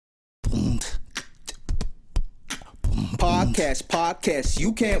podcast,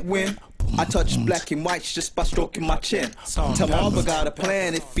 you can't win. I touch black and whites just by stroking my chin. Tell Marva got a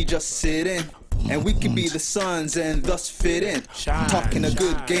plan if he just sit in. And we can be the sons and thus fit in. Talking a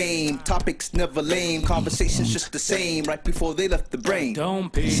good game, topics never lame. Conversations just the same, right before they left the brain.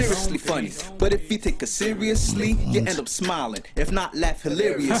 Seriously funny, but if you take us seriously, you end up smiling. If not, laugh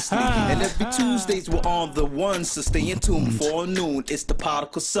hilariously. And every Tuesdays we're on the one, so stay in tune before noon. It's the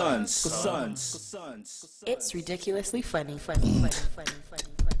Particle Sons. It's ridiculously funny.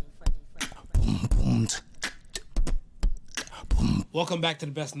 Welcome back to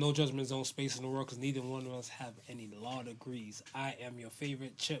the best no judgment zone space in the world, because neither one of us have any law degrees. I am your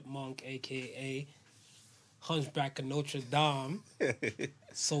favorite chipmunk, a.k.a. Hunchback of Notre Dame,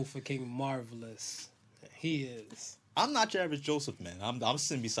 Sofa King Marvelous. He is. I'm not your average Joseph, man. I'm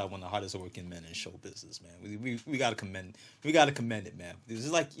sitting beside one of the hardest working men in show business, man. We gotta commend it, man. This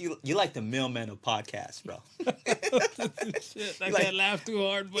is like you like the mailman of podcasts, bro. Shit, I can't laugh too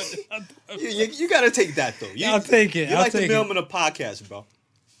hard, but you gotta take that though. I'll take it. You like the mailman of podcasts, bro.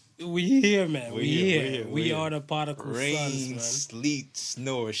 We here, man. We here. We are the Particle Rain, Sons, man. sleet,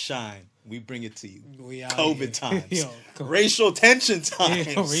 snow, or shine. We bring it to you. We out COVID here. times. Yo, racial tension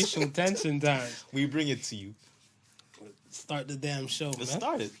times. Racial tension times. We bring it to you. Start the damn show, man. Let's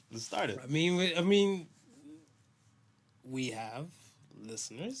start it. I mean, we have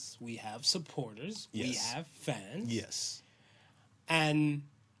listeners, we have supporters, Yes. we have fans. Yes. And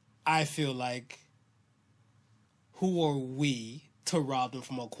I feel like, who are we to rob them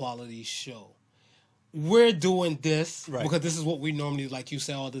from a quality show? We're doing this because this is what we normally, like you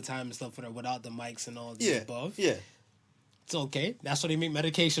say all the time and stuff, without the mics and all the above. Yeah. It's okay. That's what they make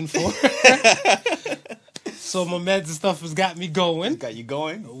medication for. So my meds and stuff has got me going. Got you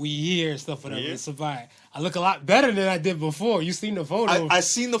going. We here, stuff, whatever. Yeah. Survive. I look a lot better than I did before. You seen the photo? I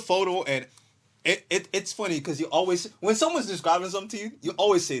seen the photo, and it's funny because you always, when someone's describing something to you, you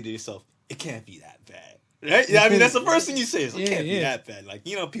always say to yourself, "It can't be that bad." Right? Yeah, I mean that's the first thing you say. Is, "It can't be that bad." Like,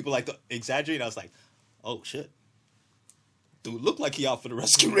 you know, people like to exaggerate. I was like, "Oh shit, dude, look like he out for the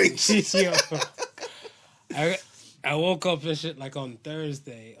rescue race." I woke up and shit like on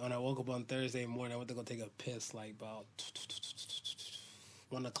Thursday. When I woke up on Thursday morning, I went to go take a piss like about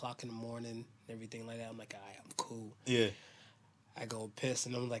 1 o'clock in the morning, everything like that. I'm like, alright, I'm cool. Yeah. I go piss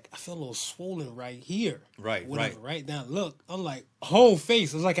and I'm like, I feel a little swollen right here. Right. Right now, look, I'm like, whole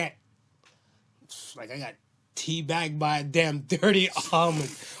face. It's like I got teabagged by a damn dirty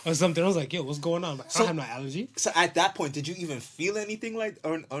almond or something. I was like, yo, what's going on? Like, I don't have no allergy. So at that point, did you even feel anything like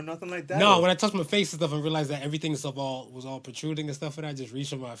or nothing like that? No, or? when I touched my face and stuff and realized that everything was all protruding and stuff, and I just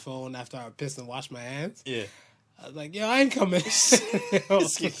reached for my phone after I pissed and washed my hands. Yeah. I was like, yo, I ain't coming.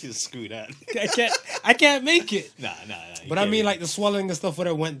 Screw that. I can't make it. Nah. But I mean, like, the swelling and stuff,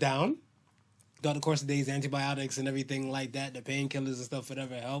 whatever went down. Throughout the course of days, antibiotics and everything like that, the painkillers and stuff,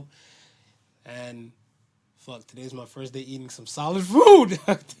 whatever helped. And fuck, today's my first day eating some solid food.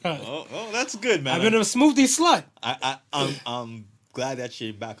 oh, that's good, man. I've been a smoothie slut. I'm glad that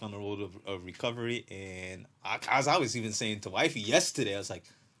you're back on the road of recovery. And I was even saying to wifey yesterday, I was like,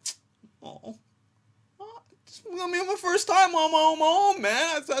 this is gonna be my first time on my own,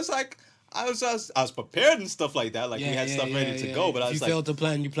 man. I was like, I was prepared and stuff like that. Like, we had stuff ready to go, but I was if you like, fail to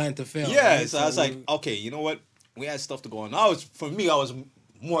plan, you plan to fail. yeah. Right? So I was like, okay, you know what? We had stuff to go on. I was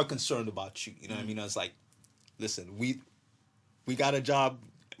more concerned about you. You know what I mean? I was like, listen, we got a job,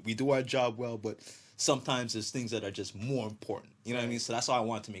 we do our job well, but sometimes there's things that are just more important. You know what I mean? So that's why I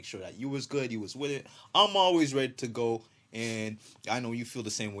wanted to make sure that you was good, you was with it. I'm always ready to go, and I know you feel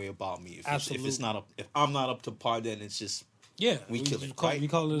the same way about me. If I'm not up to par, then it's just we kill it. We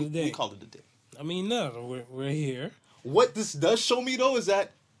call it a day. We call it a day. I mean, no, we're here. What this does show me though is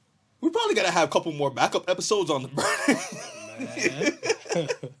that we probably gotta have a couple more backup episodes on the burn.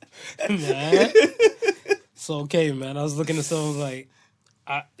 Man. So, okay, man. I was looking at something like,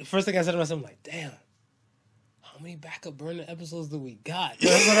 the first thing I said to myself, I'm like, damn, how many backup burner episodes do we got?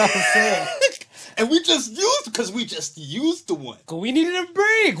 That's what I was saying. And we just used the one. Cause we needed a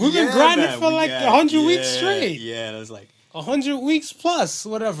break. We've been grinding for like 100 weeks straight. Yeah, it was like 100 weeks plus,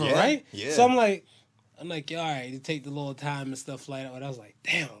 whatever, right? Yeah. So I'm like, yo, all right, you take the little time and stuff like that. But I was like,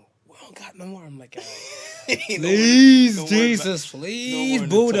 damn, we don't got no more. I'm like, all right. Please, Jesus, please,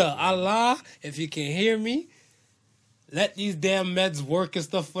 Buddha, Allah, if you can hear me, let these damn meds work and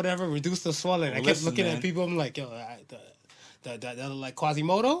stuff, whatever, reduce the swelling. I kept looking at people, I'm like, yo, that look like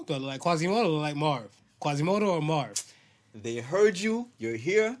Quasimodo? Do I look like Quasimodo or look like Marv? Quasimodo or Marv? They heard you, you're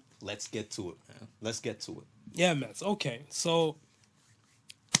here, let's get to it, man. Let's get to it. Yeah, man. Okay, so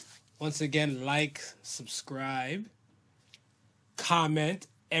once again, like, subscribe, comment,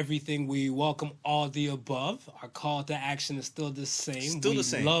 everything. We welcome all the above. Our call to action is still the same. Still the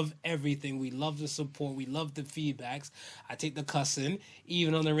same. We love everything. We love the support. We love the feedbacks. I take the cussing.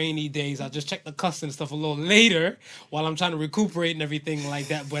 Even on the rainy days, I'll just check the cussing stuff a little later while I'm trying to recuperate and everything like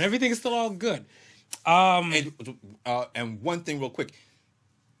that. But everything is still all good. And one thing real quick.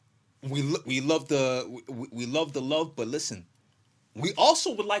 We love the love, but listen, we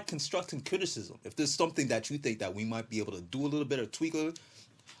also would like constructive criticism. If there's something that you think that we might be able to do a little bit or tweak a little,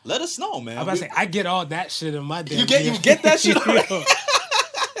 let us know, man. I'm about to say, I get all that shit in my day. You get that shit already?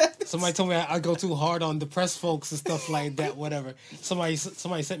 Somebody told me I go too hard on depressed folks and stuff like that. Whatever. Somebody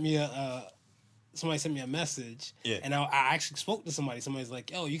sent me a message, and I actually spoke to somebody. Somebody's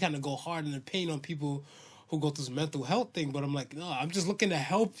like, "Yo, you kind of go hard in the pain on people who go through this mental health thing." But I'm like, no, I'm just looking to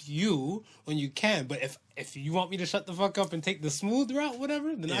help you when you can. But if you want me to shut the fuck up and take the smooth route,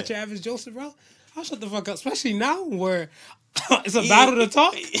 whatever, the not your average Joseph route, I'll shut the fuck up. Especially now where it's a battle to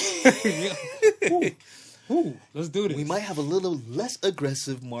talk. Ooh, let's do this. We might have a little less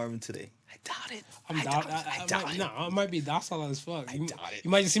aggressive Marvin today. I doubt it. I might be docile as fuck. I doubt it. You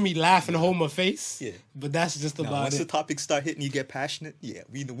might just see me laugh and hold my face. Yeah. But that's just about once it. the topics start hitting, you get passionate. Yeah,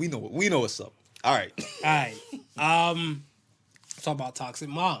 we know what's up. All right. Talk about toxic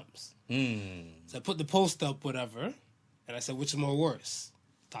moms. So I put the post up, whatever, and I said, which is more worse?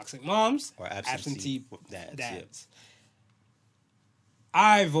 Toxic moms or absentee dads? Yeah.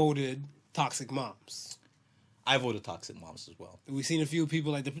 I voted toxic moms. I voted toxic moms as well. We've seen a few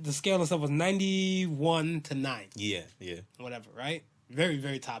people, like the scale and stuff was 91 to 9. Yeah. Whatever, right? Very,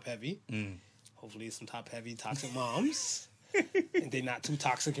 very top heavy. Hopefully some top heavy toxic moms. And they're not too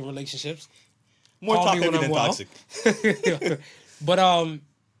toxic in relationships. More top heavy than toxic. But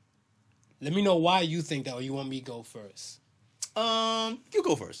let me know why you think that, or you want me to go first. You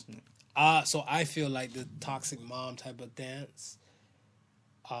go first. So I feel like the toxic mom type of dance.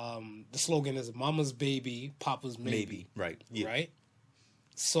 The slogan is "Mama's baby, Papa's maybe." Right. Yeah. Right.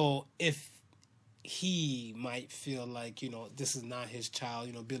 So if he might feel like, this is not his child,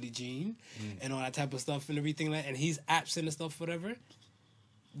 Billie Jean and all that type of stuff and everything like, and he's absent and stuff, whatever.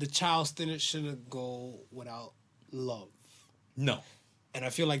 The child shouldn't go without love. No. And I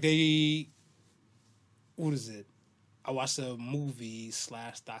feel like what is it? I watched a movie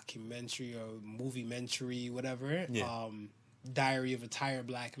 / documentary or movie-mentary, whatever. Yeah. Diary of a Tired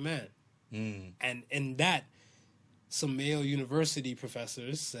Black Man. And in that, some Yale University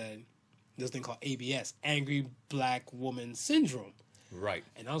professors said this thing called ABS, Angry Black Woman Syndrome. Right.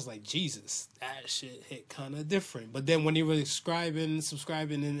 And I was like, Jesus, that shit hit kind of different. But then when he was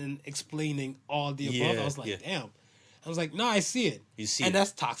subscribing and explaining all the above, I was like, damn. I was like, no, I see it. You see and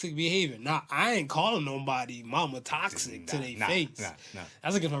that's toxic behavior. Now, I ain't calling nobody mama toxic to their face. Nah.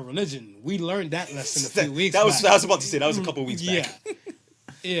 That's against my religion. We learned that lesson a few weeks back. I was about to say, that was a couple weeks back.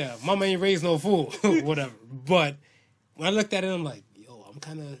 Yeah, mama ain't raised no fool, whatever. But when I looked at it, I'm like, yo, I'm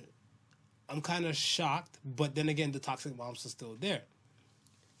kind of shocked. But then again, the toxic moms are still there.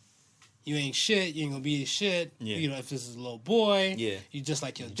 You ain't shit. You ain't gonna be shit. Yeah. If this is a little boy, you just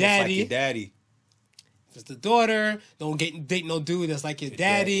like your daddy. If it's the daughter, don't date no dude that's like your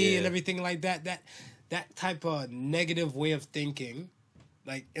daddy and everything like that. That type of negative way of thinking,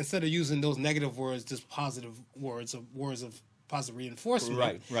 like instead of using those negative words, just positive words of positive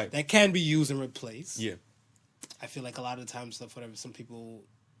reinforcement. Right. That can be used and replaced. Yeah. I feel like a lot of times stuff, whatever, some people,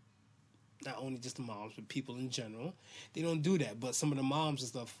 not only just the moms, but people in general, they don't do that. But some of the moms and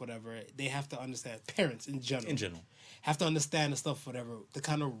stuff, whatever, they have to understand, parents in general. Have to understand the stuff, whatever, the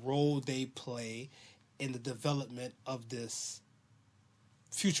kind of role they play in the development of this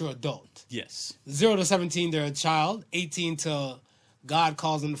future adult. Yes. 0 to 17, they're a child. 18 to God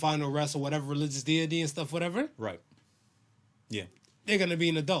calls them the final rest or whatever religious deity and stuff, whatever. Right. Yeah. They're going to be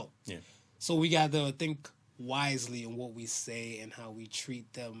an adult. Yeah. So we got to think wisely in what we say and how we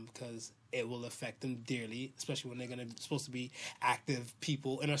treat them because it will affect them dearly, especially when they're supposed to be active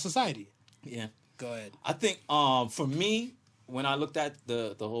people in our society. Yeah. Go ahead. I think for me, when I looked at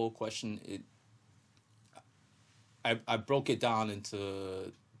the whole question, I broke it down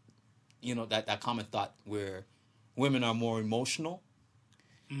into, that common thought where women are more emotional,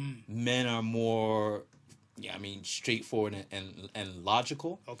 men are more, straightforward and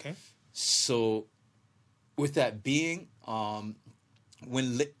logical. Okay. So, with that being,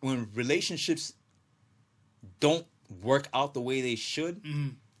 when relationships don't work out the way they should,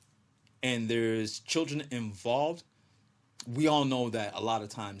 and there's children involved, we all know that a lot of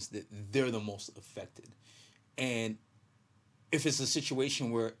times that they're the most affected. And if it's a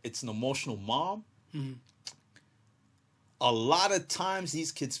situation where it's an emotional mom, a lot of times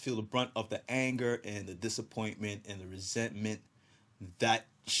these kids feel the brunt of the anger and the disappointment and the resentment that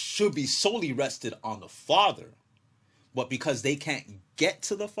should be solely rested on the father. But because they can't get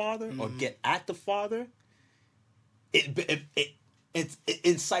to the father or get at the father, it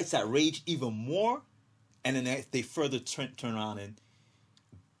incites that rage even more. And then they further turn around and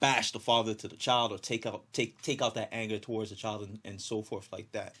bash the father to the child, or take out that anger towards the child, and so forth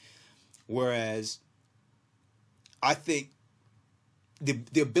like that. Whereas I think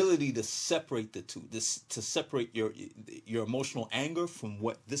the ability to separate the two, to separate your emotional anger from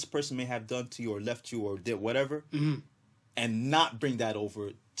what this person may have done to you or left you or did whatever, and not bring that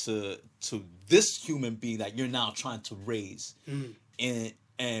over to this human being that you're now trying to raise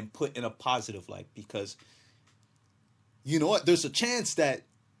and put in a positive light. Because you know what, there's a chance that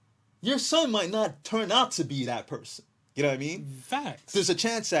your son might not turn out to be that person. You know what I mean? Facts. There's a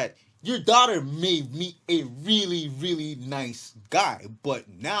chance that your daughter may meet a really, really nice guy, but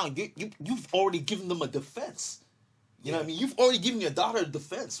now you've already given them a defense. You know what I mean? You've already given your daughter a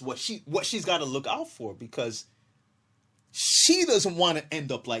defense, what she's got to look out for, because she doesn't want to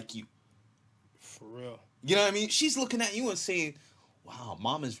end up like you. For real. You know what I mean? She's looking at you and saying, wow,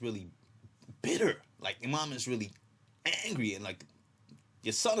 mom is really bitter. Like, mom is really angry. And, like,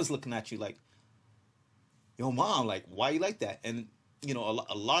 your son is looking at you like, yo, mom, like, why you like that? And, you know,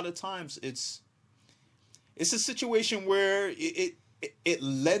 a lot of times it's a situation where it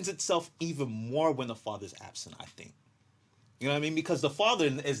lends itself even more when the father's absent, I think. You know what I mean? Because the father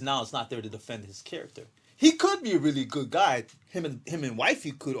is not there to defend his character. He could be a really good guy. Him and wife,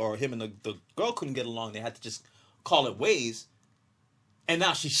 he could, or him and the girl couldn't get along. They had to just call it ways. And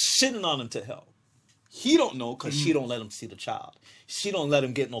now she's shitting on him to hell. He don't know because she don't let him see the child. She don't let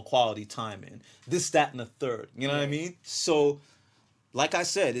him get no quality time in. This, that, and the third. You know what I mean? So, like I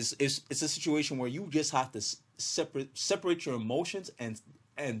said, it's a situation where you just have to separate your emotions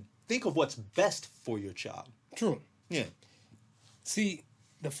and think of what's best for your child. True. Yeah. See,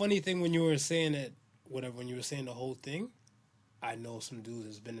 the funny thing when you were saying that, when you were saying the whole thing, I know some dudes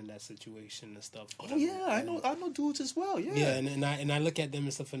that's been in that situation and stuff. Oh yeah, I know dudes as well. Yeah. Yeah, and I look at them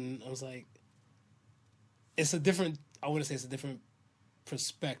and stuff, and I was like, it's a different. I want to say it's a different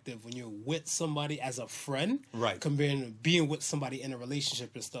perspective when you're with somebody as a friend, right? Comparing to being with somebody in a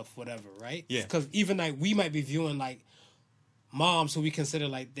relationship and stuff, whatever, right? Yeah. Because even like we might be viewing like moms who we consider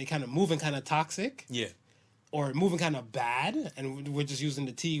like they kind of moving kind of toxic, yeah, or moving kind of bad, and we're just using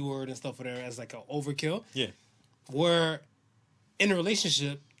the T word and stuff whatever as like an overkill. Yeah. Where in a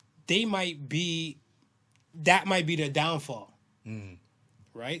relationship, that might be their downfall,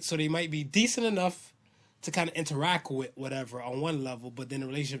 right? So they might be decent enough to kind of interact with whatever on one level, but then in a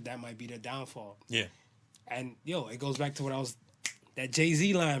relationship, that might be their downfall. Yeah. And, it goes back to that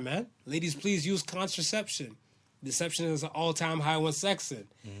Jay-Z line, man. Ladies, please use contraception. Deception is an all-time high when sexing.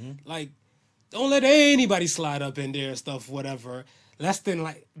 Like, don't let anybody slide up in there and stuff, whatever.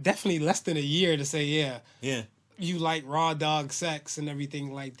 Definitely less than a year to say, yeah. You like raw dog sex and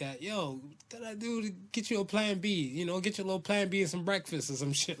everything like that. Yo, what did I do to get you a plan B? Get your little plan B and some breakfast or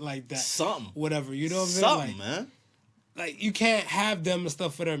some shit like that. Something. Whatever, you know what I'm saying? Something, man. Like, you can't have them and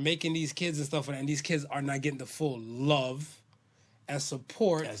stuff that are making these kids and stuff, and these kids are not getting the full love and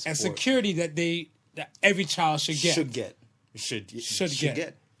support and security that every child should get. Should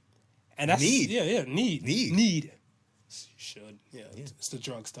get. And that's need. Need. Should. Yeah, it's the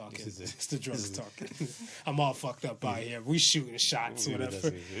drugs talking. It's the drugs talking. I'm all fucked up out here. We shooting shots,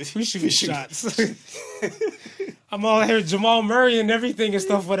 whatever. We shooting shots. I'm all here, Jamal Murray and everything and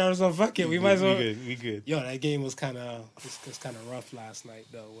stuff, whatever. So fuck it. We might as well. We good. Yo, that game was kind of rough last night,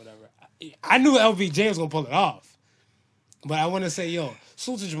 though. Whatever. I knew LBJ was gonna pull it off, but I want to say,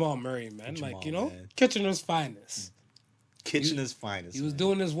 salute to Jamal Murray, man. Man. Kitchener's finest. Kitchener's finest. He was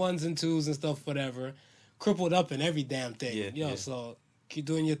doing his ones and twos and stuff, whatever. Crippled up in every damn thing. So keep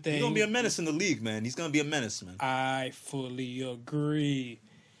doing your thing. He's going to be a menace in the league, man. He's going to be a menace, man. I fully agree.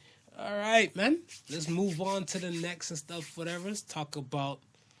 All right, man. Let's move on to the next and stuff, whatever. Let's talk about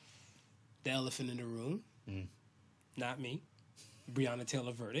the elephant in the room. Not me. Breonna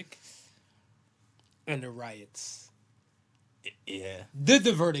Taylor verdict. And the riots. Yeah. Did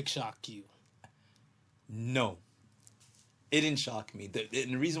the verdict shock you? No. It didn't shock me.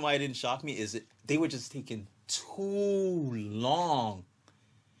 And the reason why it didn't shock me is they were just taking too long.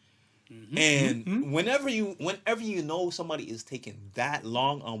 And whenever you know somebody is taking that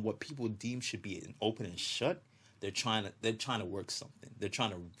long on what people deem should be an open and shut, they're trying to work something. They're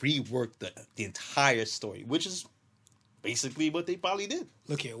trying to rework the entire story, which is basically what they probably did.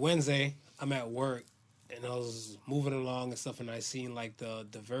 Look here, Wednesday, I'm at work and I was moving along and stuff, and I seen like the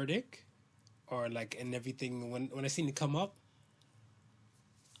verdict or like and everything. When I seen it come up,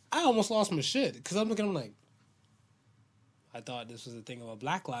 I almost lost my shit because I'm looking. I'm like, I thought this was a thing of a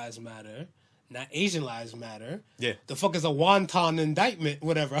Black Lives Matter, not Asian Lives Matter. Yeah. The fuck is a wonton indictment,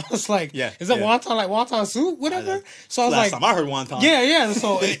 whatever. I was like, Yeah, is that yeah. wonton like wonton soup, whatever? So I was Last like, time I heard wonton. yeah.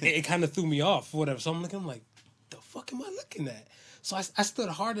 So it kind of threw me off, whatever. So I'm like, the fuck am I looking at? So I stood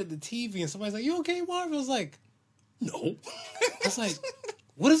hard at the TV, and somebody's like, "You okay, Marv?" I was like, "No." I was like,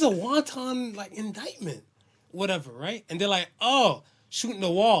 "What is a wonton like indictment, whatever?" Right? And they're like, "Oh, shooting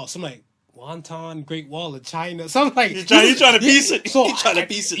the wall." So I'm like, "Wonton, Great Wall of China." So I'm like, You trying to piece it. So You trying to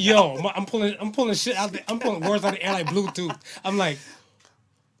piece it. Yo, I'm pulling shit out there. I'm pulling words out of the air like Bluetooth. I'm like,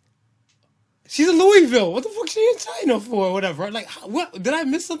 she's in Louisville. What the fuck she in China for? Or whatever. Like, what did I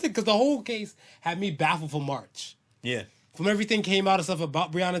miss something? Because the whole case had me baffled for March. Yeah. From everything came out of stuff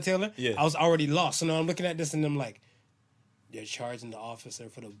about Breonna Taylor, Yeah. I was already lost. So now I'm looking at this and I'm like, they're charging the officer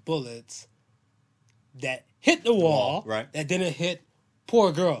for the bullets that hit the wall, right. that didn't hit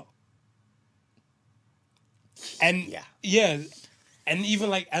poor girl. And yeah, and even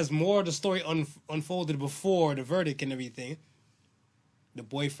like as more of the story unfolded before the verdict and everything, the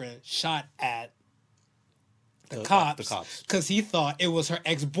boyfriend shot at the cops because he thought it was her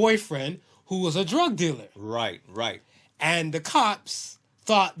ex-boyfriend who was a drug dealer. Right. And the cops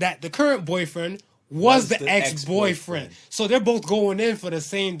thought that the current boyfriend was the ex-boyfriend. So they're both going in for the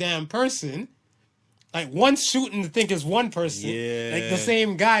same damn person. Like, one's shooting to think it's one person. Yeah. Like, the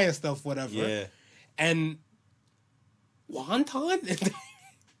same guy and stuff, whatever. Yeah. And wonton?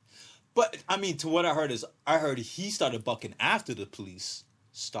 But, I mean, to what I heard he started bucking after the police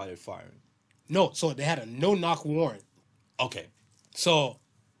started firing. No, so they had a no-knock warrant. Okay. So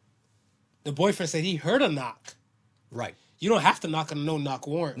the boyfriend said he heard a knock. Right. You don't have to knock on a no-knock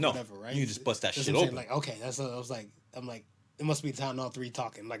warrant, No, whatever, right? you just bust that That's shit what I'm open. saying. Like, okay, I'm like, it must be time all three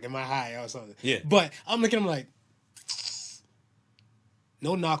talking. Like, am I high or something? Yeah. But I'm looking, I'm like,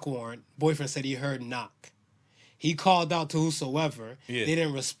 no knock warrant. Boyfriend said he heard knock. He called out to whosoever. Yeah. They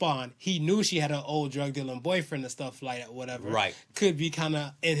didn't respond. He knew she had an old drug dealing boyfriend and stuff like that, whatever. Right. Could be kind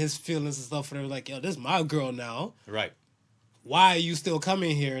of in his feelings and stuff. Whatever. Like, yo, this is my girl now. Right. Why are you still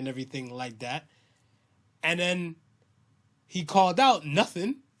coming here and everything like that? And then he called out,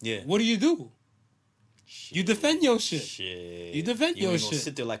 nothing. Yeah. What do? You defend your shit. Shit. You defend you your ain't gonna shit.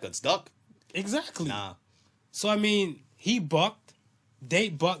 sit there like a duck. Exactly. Nah. So, I mean, he bucked. They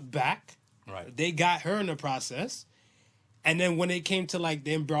bucked back. Right. They got her in the process. And then when it came to, like,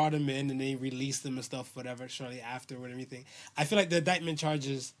 they brought him in and they released him and stuff, whatever, shortly after and everything. I feel like the indictment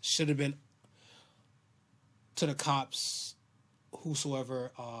charges should have been to the cops,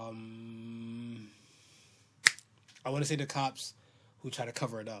 whosoever. I want to say the cops who try to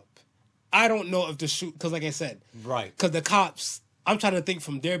cover it up. I don't know if the shoot, because like I said, Right. because the cops, I'm trying to think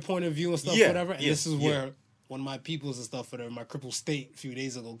from their point of view and stuff, Yeah, whatever. And yeah, this is yeah. where one of my peoples and stuff, whatever, my crippled state a few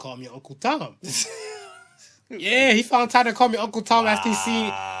days ago called me Uncle Tom. Yeah, he found time to call me Uncle Tom after he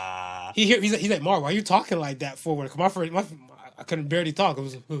seen. He's like, Mark, why are you talking like that for? I couldn't barely talk. It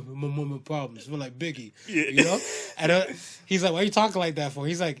was my problems. It was like Biggie, you know. And he's like, why are you talking like that for?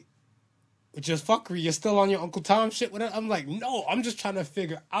 He's like, with your fuckery, you're still on your Uncle Tom shit. Whatever. I'm like, no, I'm just trying to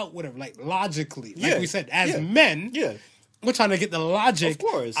figure out whatever, like logically, like we said, as men, we're trying to get the logic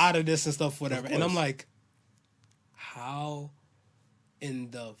out of this and stuff, whatever. And I'm like, how in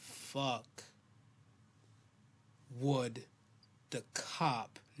the fuck would the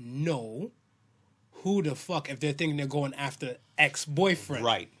cop know who the fuck if they're thinking they're going after ex-boyfriend?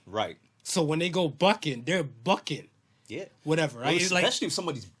 Right. So when they go bucking, they're bucking. Yeah. Whatever, right? Well, It's like, especially if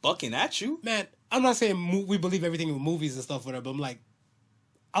somebody's bucking at you. man, I'm not saying we believe everything in movies and stuff, whatever, but I'm like,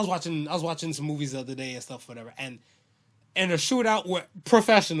 I was watching some movies the other day and stuff, whatever, and in a shootout with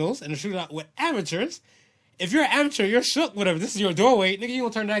professionals and a shootout with amateurs, if you're an amateur, you're shook, whatever. This is your doorway, nigga. You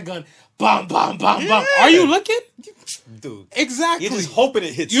gonna turn that gun, bam, bam, bam, bam. Are you looking? Dude. Exactly. You're just hoping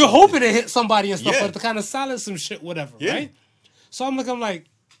it hits You're something. hoping it hit somebody and stuff, Yeah. but to kind of silence some shit, whatever, right? So I'm like,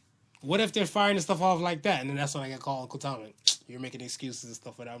 what if they're firing the stuff off like that? And then that's when I get called Uncle Tom. Like, you're making excuses and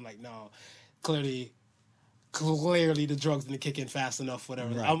stuff like that. I'm like, no, clearly the drugs didn't kick in fast enough,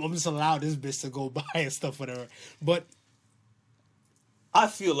 whatever. Right. I'm just allowed this bitch to go by and stuff, whatever. But I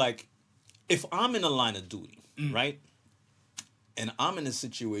feel like if I'm in a line of duty, right, and I'm in a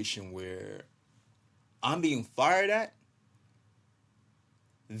situation where I'm being fired at,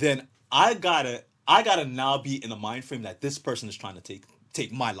 then I gotta now be in a mind frame that this person is trying to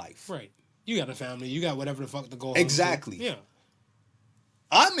take my life. right, you got a family, you got whatever the fuck to go home Exactly. to. Yeah,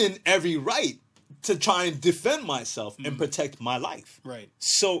 I'm in every right to try and defend myself and protect my life. right.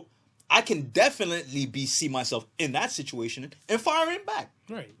 So I can definitely see myself in that situation and firing back.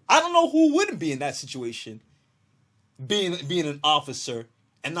 Right. I don't know who wouldn't be in that situation, being an officer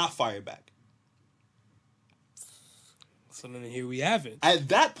and not fire back. So then here we have it. At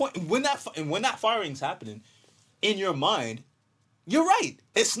that point, when that firing's happening, in your mind, you're right.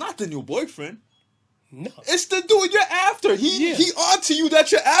 It's not the new boyfriend. No. It's the dude you're after. He onto you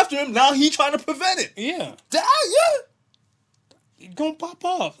that you're after him. Now he trying to prevent it. Yeah. Yeah. You're gonna pop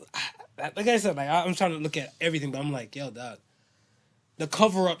off. Like I said, like I'm trying to look at everything, but I'm like, yo, dog. The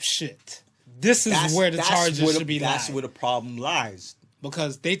cover-up shit. This is where the charges should be. That's where the problem lies.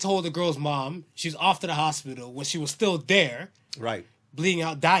 Because they told the girl's mom she's off to the hospital when she was still there. Right. Bleeding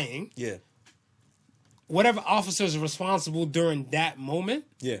out, dying. Yeah. Whatever officers are responsible during that moment,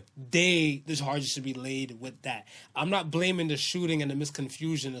 the charges should be laid with that. I'm not blaming the shooting and the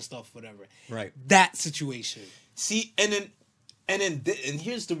misconfusion and stuff, whatever. Right. That situation. See, and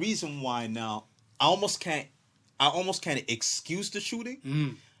here's the reason why now I almost can't excuse the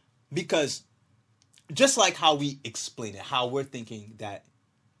shooting because just like how we explain it, how we're thinking that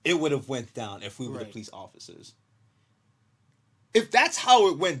it would have went down if we were the police officers. If that's how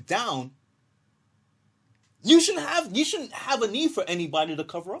it went down, you shouldn't have a need for anybody to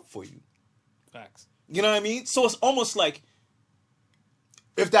cover up for you. Facts. You know what I mean? So it's almost like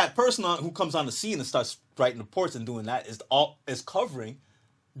if that person who comes on the scene and starts writing reports and doing that is covering,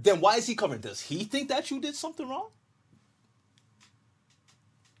 then why is he covering? Does he think that you did something wrong?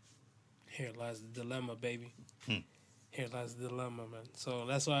 Here lies the dilemma, baby. Here lies the dilemma, man. So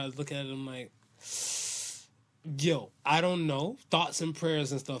that's why I was looking at him like, yo, I don't know. Thoughts and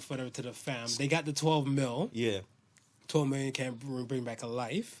prayers and stuff, whatever, to the fam. They got the 12 mil. Yeah. 12 million can't bring back a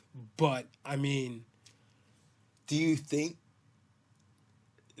life. But, I mean... Do you think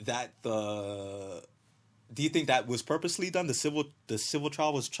that was purposely done? The civil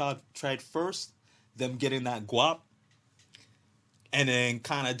trial was tried first, them getting that guap, and then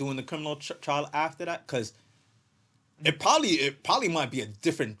kind of doing the criminal trial after that? Because it probably might be a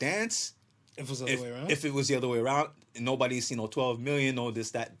different dance. If it was the other way around? If it was the other way around, nobody's seen 12 million, no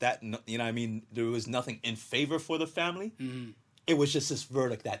this, that, you know what I mean? There was nothing in favor for the family. Mm-hmm. It was just this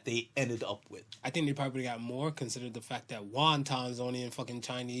verdict that they ended up with. I think they probably got more, considering the fact that wonton's only in fucking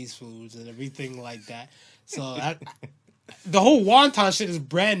Chinese foods and everything like that. So the whole wonton shit is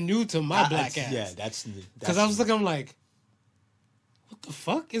brand new to my black ass. Yeah, that's new. Because I was looking, I'm like, what the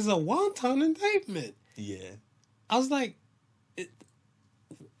fuck is a wonton indictment? Yeah. I was like,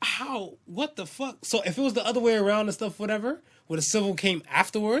 how? What the fuck? So if it was the other way around and stuff, whatever, where the civil came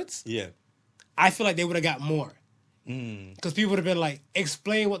afterwards, I feel like they would have got more. Because people would have been like,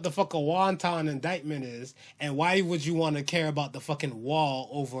 explain what the fuck a wonton indictment is, and why would you want to care about the fucking wall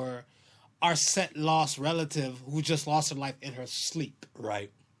over our lost relative who just lost her life in her sleep?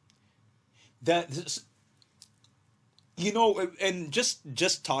 Right. That, you know, and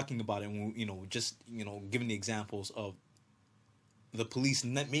just talking about it, you know, giving the examples of the police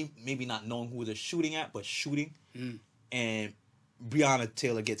maybe not knowing who they're shooting at, but shooting, and Breonna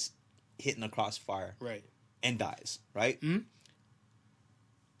Taylor gets hit in the crossfire, right, and dies, right?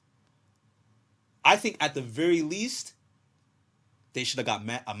 I think at the very least, they should have got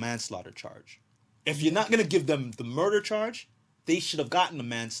a manslaughter charge. If you're not gonna give them the murder charge, they should have gotten the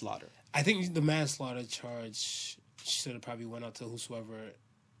manslaughter. I think the manslaughter charge should have probably went out to whosoever,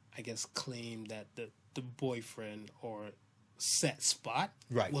 I guess, claimed that the boyfriend or set spot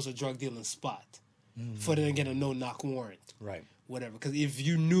was a drug dealing spot for them to get a no-knock warrant. Right. Whatever. Because if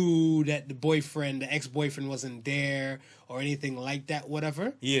you knew that the ex-boyfriend wasn't there or anything like that,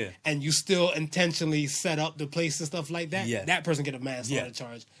 whatever, and you still intentionally set up the place and stuff like that, that person get a manslaughter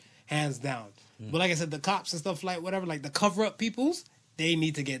charge, hands down. But like I said, the cops and stuff like whatever, like the cover-up peoples, they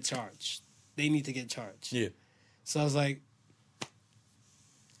need to get charged. They need to get charged. Yeah. So I was like,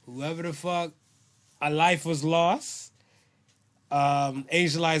 whoever the fuck, a life was lost.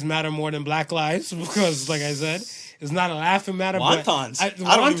 Asian lives matter more than black lives because, like I said, it's not a laughing matter. Wontons. I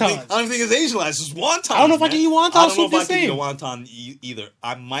don't even think it's Asian lives. It's wontons. I don't know if I can eat wontons. I don't know if I can eat a wonton either.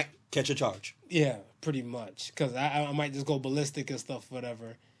 I might catch a charge. Yeah, pretty much. Because I might just go ballistic and stuff,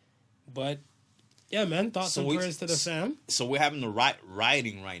 whatever. But yeah, man, thoughts and prayers to the fam. So we're having the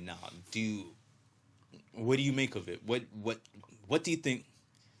rioting right now. What do you make of it? What do you think?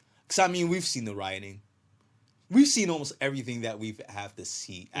 Because I mean, we've seen the rioting. We've seen almost everything that we have to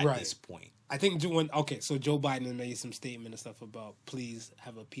see at this point. I think so Joe Biden made some statement and stuff about please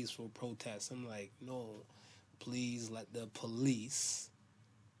have a peaceful protest. I'm like, no, please let the police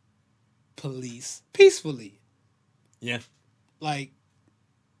peacefully. Yeah. Like,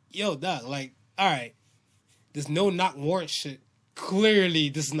 yo, dog, like, all right, this no-knock warrant shit, clearly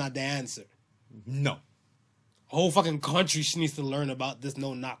this is not the answer. No. Whole fucking country needs to learn about this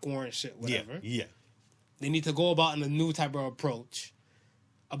no-knock warrant shit, whatever. Yeah. They need to go about in a new type of approach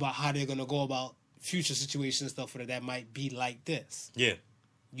about how they're going to go about future situations and stuff that might be like this. Yeah.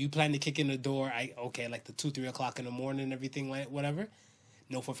 You plan to kick in the door, like the 2-3 o'clock in the morning and everything, like whatever.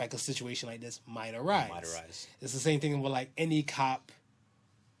 Know for a fact a situation like this might arise. It's the same thing with like any cop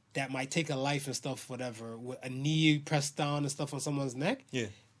that might take a life and stuff, whatever, with a knee pressed down and stuff on someone's neck. Yeah.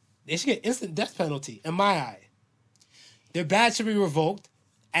 They should get instant death penalty, in my eye. Their badge should be revoked,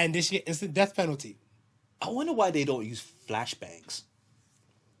 and they should get instant death penalty. I wonder why they don't use flashbangs.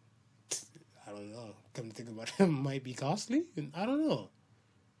 I don't know. Come to think about it, it might be costly. I don't know.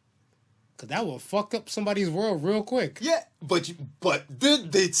 Because that will fuck up somebody's world real quick. Yeah, but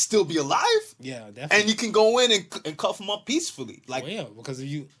they'd still be alive. Yeah, definitely. And you can go in and cuff them up peacefully. Like, well, yeah, because if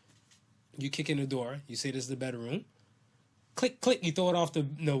you kick in the door, you say this is the bedroom, click, click, you throw it off the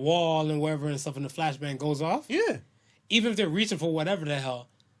wall and wherever and stuff, and the flashbang goes off. Yeah. Even if they're reaching for whatever the hell,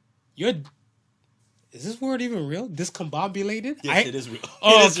 is this word even real? Discombobulated? Yes, it is real.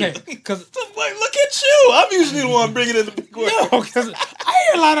 Oh, okay. Because like, look at you. I'm usually the one bringing in the big word. No, because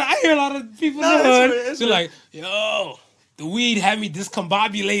I hear a lot of people in the hood. They're like, yo, the weed had me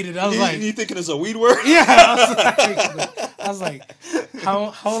discombobulated. I was like, you thinking it's a weed word? Yeah. I was like,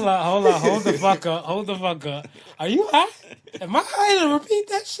 hold on, hold the fuck up. Are you high? Am I high to repeat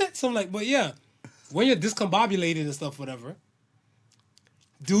that shit? So I'm like, but yeah, when you're discombobulated and stuff, whatever,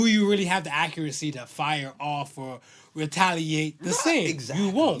 do you really have the accuracy to fire off or retaliate the same? Exactly.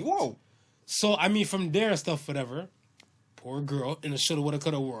 You won't. You won't. So, I mean, from there and stuff, whatever, poor girl in a shoulda, woulda,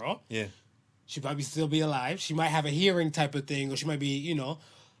 coulda world. Yeah. She probably still be alive. She might have a hearing type of thing, or she might be,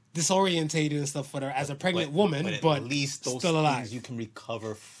 disorientated and stuff for her as a pregnant woman, but at least those still alive. things you can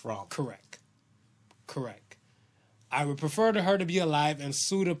recover from. Correct. I would prefer her to be alive and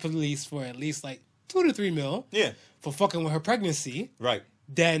sue the police for at least like $2 to $3 million. Yeah. For fucking with her pregnancy. Right.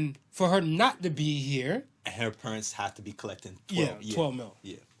 Than for her not to be here. And her parents have to be collecting 12 mil.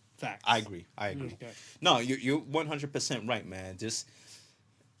 Yeah. Facts. I agree. Okay. No, you're 100% right, man.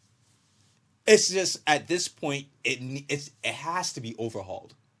 It's just at this point it has to be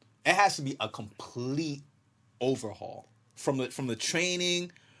overhauled. It has to be a complete overhaul from the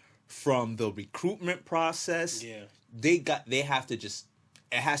training, from the recruitment process. Yeah. They have to just,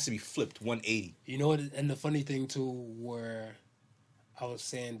 it has to be flipped 180. You know what? And the funny thing too, where I was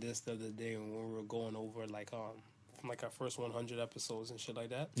saying this the other day when we were going over from our first 100 episodes and shit like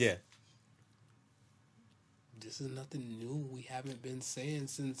that. Yeah. This is nothing new. We haven't been saying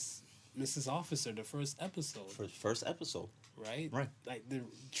since Mrs. Officer, the first episode. First episode. Right? Right. Like, the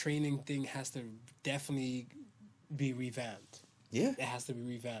training thing has to definitely be revamped. Yeah. It has to be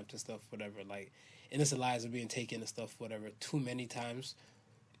revamped and stuff, whatever. Like, innocent lives are being taken and stuff, whatever, too many times.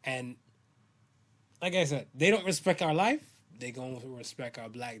 And, like I said, they don't respect our life. They going to respect our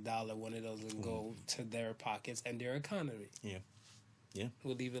black dollar when it doesn't go to their pockets and their economy. Yeah. Yeah.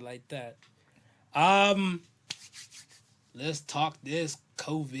 We'll leave it like that. Let's talk this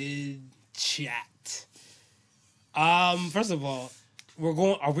COVID chat. First of all,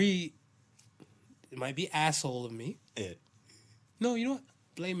 it might be asshole of me. Yeah. No, you know what?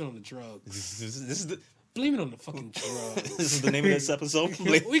 Blame it on the drugs. Blame it on the fucking drugs. This is the name of this episode?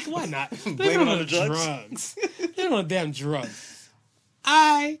 Why not? Blame it on the drugs. Blame it on the damn drugs.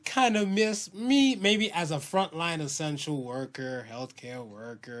 I kind of miss me, maybe as a frontline essential worker, healthcare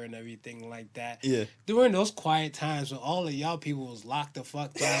worker, and everything like that. Yeah. During those quiet times when all of y'all people was locked the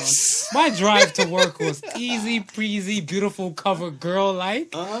fuck down, my drive to work was easy, breezy, beautiful cover girl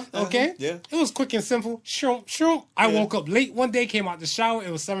like. Okay? Yeah. It was quick and simple. Shroom, shroom. I woke up late one day, came out the shower.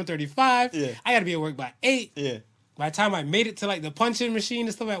 It was 7:35. Yeah. I got to be at work by 8. Yeah. By the time I made it to like the punching machine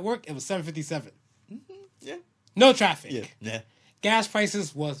and stuff at work, it was 7:57. Mm-hmm. Yeah. No traffic. Yeah. Yeah. Gas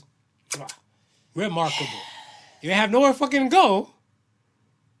prices was remarkable. You have nowhere fucking go,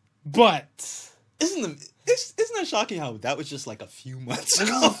 but isn't that shocking how that was just like a few months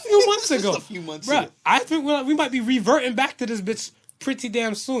ago? A few months ago. Just a few months ago. I think we might be reverting back to this bitch pretty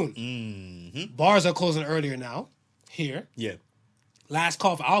damn soon. Mm-hmm. Bars are closing earlier now. Here. Yeah. Last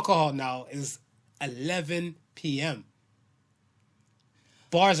call for alcohol now is 11 p.m.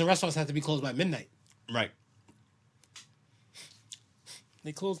 Bars and restaurants have to be closed by midnight. Right.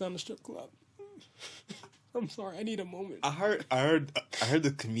 They closed down the strip club. I'm sorry, I need a moment. I heard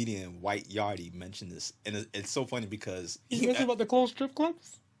the comedian White Yardie mention this, and it's so funny because he mentioned about the closed strip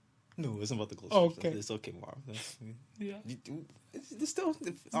clubs. No, it wasn't about the closed strip clubs. It's okay, Marv. Yeah, it's still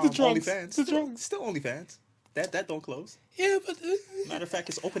the drugs. OnlyFans. The drugs. Still OnlyFans. That don't close. Yeah, but matter of fact,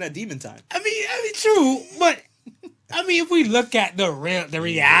 it's open at demon time. I mean, true, but I mean, if we look at the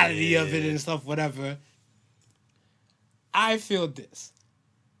reality of it and stuff, whatever, I feel this.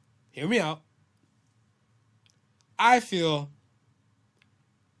 Hear me out. I feel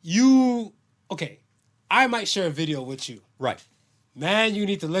you okay, I might share a video with you. Right. Man, you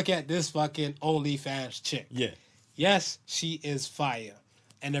need to look at this fucking OnlyFans chick. Yeah. Yes, she is fire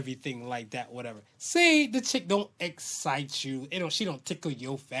and everything like that, whatever. Say the chick don't excite you. She don't tickle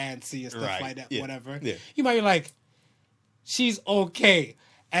your fancy and stuff like that, whatever. Yeah. You might be like, she's okay.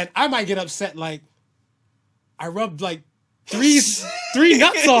 And I might get upset like, I rubbed like three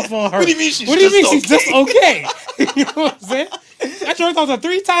nuts off on her. What do you mean she's just okay? You know what I'm saying? I tried to talk to her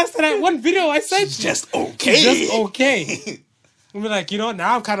 3 times to that one video I sent you. She's just okay. She's just okay. I'm like,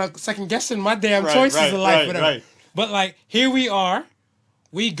 now I'm kind of second guessing my damn choices in life, whatever. Right. But like, here we are.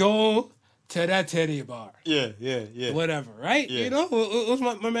 We go to that teddy bar. Yeah. Whatever, right? Yeah. It was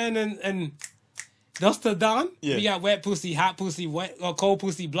my man and Duster Don. Yeah. We got wet pussy, hot pussy, wet or cold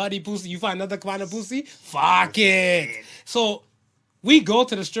pussy, bloody pussy. You find another kind of pussy? Fuck it. So we go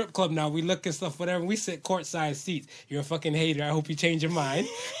to the strip club now. We look and stuff, whatever. We sit courtside seats. You're a fucking hater. I hope you change your mind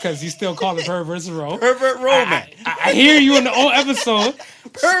because you still call it perverts row. Pervert row, man. I hear you in the old episode.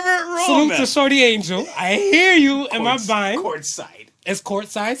 Pervert row, Salute man. to Shorty Angel. I hear you in my mind. Courtside. It's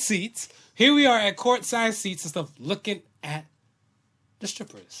courtside seats. Here we are at courtside seats and stuff, looking at the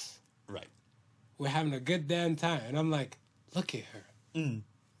strippers. Right. We're having a good damn time. And I'm like, look at her.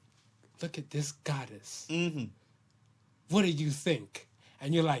 Look at this goddess. Mm-hmm. What do you think?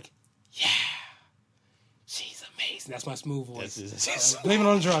 And you're like, yeah, she's amazing. That's my smooth voice. Blame it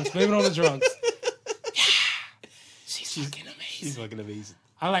on the drugs. Blame it on the drugs. Yeah, she's fucking amazing. She's fucking amazing.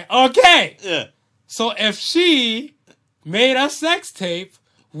 I'm like, okay. Yeah. So if she made a sex tape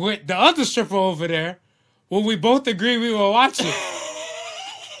with the other stripper over there, will we both agree we were watching?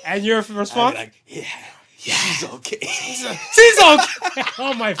 And your response? I'd be like, yeah, she's okay. She's okay.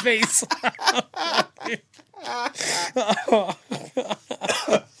 On my face.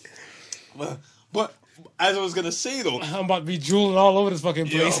 But as I was gonna say though, I'm about to be drooling all over this fucking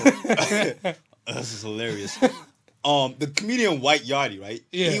place. This is hilarious. The comedian White Yachty, right?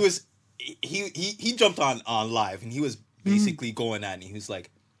 Yeah. He jumped on live and he was basically going at me. He was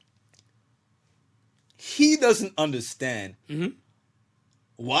like, he doesn't understand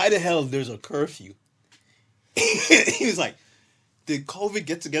why the hell there's a curfew. He was like, did COVID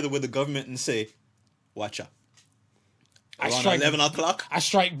get together with the government and say, watch out? Around 11 o'clock? I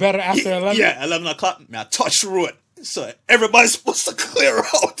strike better after 11? Yeah, 11 o'clock. Man, I touch the road. So everybody's supposed to clear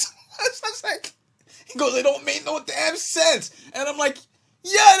out. I was like, he goes, it don't make no damn sense. And I'm like,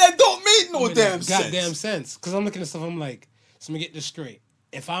 yeah, that don't make no damn sense. Goddamn sense. Because I'm looking at stuff, I'm like, so let me get this straight.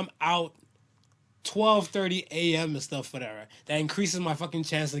 If I'm out 12:30 a.m. and stuff, whatever, that increases my fucking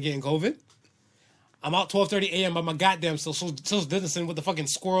chance of getting COVID. I'm out 12:30 a.m. by my goddamn social distancing with the fucking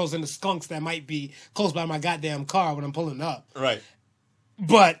squirrels and the skunks that might be close by my goddamn car when I'm pulling up. Right.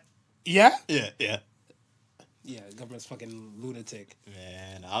 But, yeah? Yeah. Yeah, the government's fucking lunatic.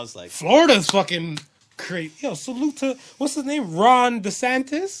 Man, I was like... Florida's fucking crazy. Yo, salute to, what's his name? Ron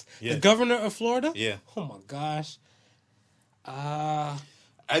DeSantis? Yeah. The governor of Florida? Yeah. Oh my gosh. Are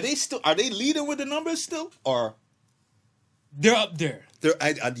they leading with the numbers still? Or... They're up there. They're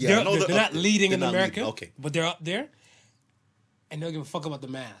not leading in America, okay, but they're up there, and they don't give a fuck about the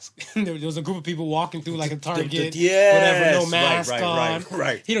mask. there was a group of people walking through like a Target, whatever, no mask on.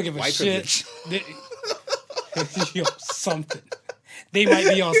 Right. He don't give a shit. Yo, something. They might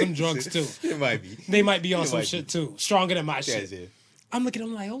be on some drugs too. It might be. They might be on some shit too. Stronger than my shit. Yeah. I'm looking.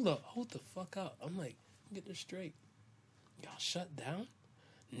 I'm like, hold the fuck up. I'm like, get this straight. Y'all shut down?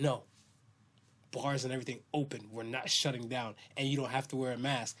 No. Bars and everything open. We're not shutting down, and you don't have to wear a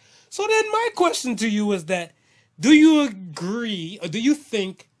mask. So then my question to you is that, do you agree, or do you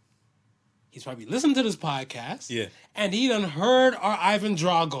think he's probably listened to this podcast, yeah, and he done heard our Ivan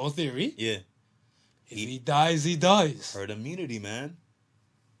Drago theory? Yeah. If he dies, he dies. Herd immunity, man.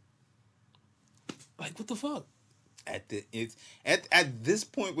 Like, what the fuck? At this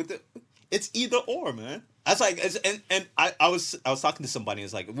point with it's either or, man. That's like, and I was talking to somebody.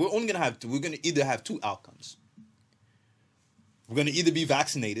 It's like, we're gonna either have 2 outcomes. We're gonna either be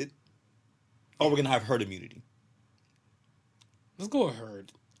vaccinated, or we're gonna have herd immunity. Let's go with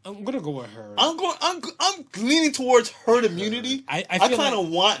herd. I'm gonna go with herd. I'm leaning towards herd immunity. I kind of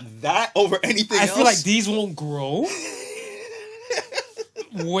want that over anything else. I feel like these won't grow.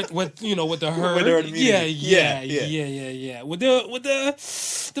 with the herd. With herd immunity. Yeah. With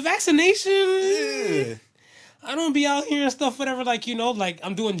the vaccination. Yeah. I don't be out here and stuff, whatever, like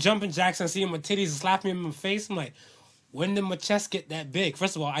I'm doing jumping jacks and seeing my titties and slapping me in my face. I'm like, when did my chest get that big?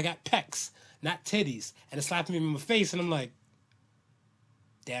 First of all, I got pecs, not titties, and it's slapping me in my face, and I'm like,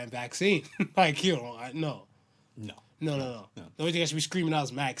 damn vaccine. Like, no. The only thing I should be screaming out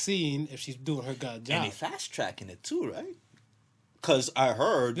is Maxine if she's doing her good job. And they fast tracking it too, right? Because I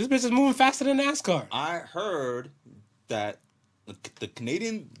heard this bitch is moving faster than NASCAR. I heard that the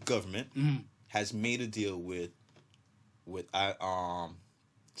Canadian government has made a deal with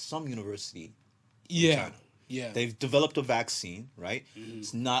some university. In China. Yeah. They've developed a vaccine, right?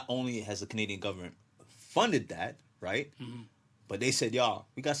 It's not only has the Canadian government funded that, right? But they said, y'all,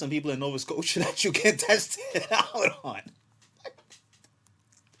 we got some people in Nova Scotia that you can test it out on.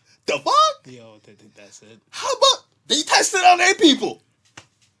 The fuck? Yo, I think that's it. How about they tested on their people?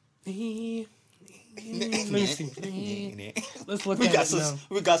 Let me see. Let's look We at got it some. now.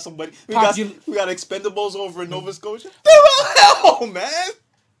 We got somebody. We Popu- got Expendables over in Nova Scotia. Hell, man.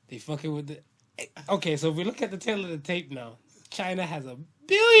 They fucking with the... Okay, so if we look at the tail of the tape now, China has 1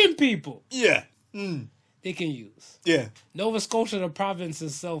 billion people Yeah. they can use. Yeah. Nova Scotia, the province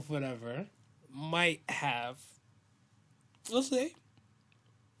itself, whatever, might have, let's say,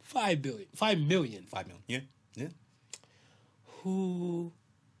 5 million. 5 million. Yeah. Yeah. Who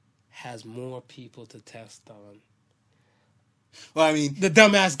has more people to test on? Well, I mean, The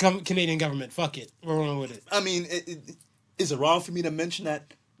dumbass Canadian government. Fuck it. We're rolling with it. I mean, is it wrong for me to mention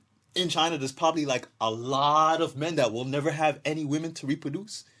that in China there's probably like a lot of men that will never have any women to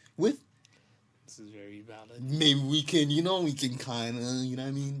reproduce with? This is very valid. Maybe we can kind of, you know what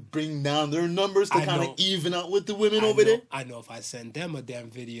I mean, bring down their numbers to kind of even out with the women over there. I know if I send them a damn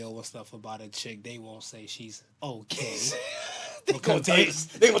video or stuff about a chick, they won't say she's okay. They gonna tell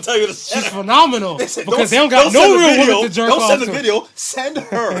you to she's phenomenal. Said, because they don't got no real woman to jerk off to. Don't send the video, send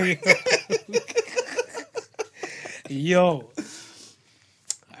her. Yo.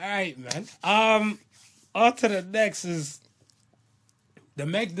 Alright, man. On to the next is the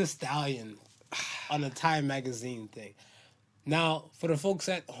Meg Thee Stallion on the Time magazine thing. Now, for the folks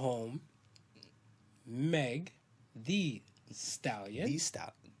at home, Meg Thee Stallion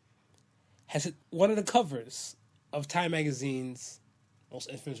has hit one of the covers of Time magazine's most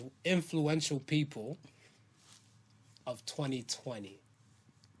influential people of 2020.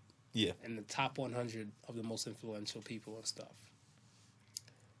 Yeah. And the top 100 of the most influential people and stuff.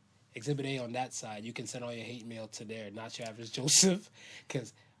 Exhibit A on that side, you can send all your hate mail to there, not your average Joseph.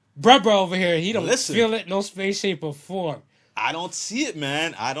 Because bruh over here, he don't feel it, no space, shape, or form. I don't see it,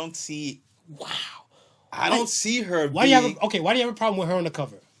 man. I don't see... Wow. I don't see her why do you have a problem with her on the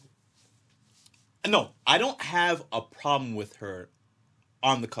cover? No, I don't have a problem with her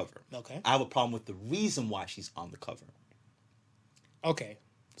on the cover. Okay. I have a problem with the reason why she's on the cover. Okay.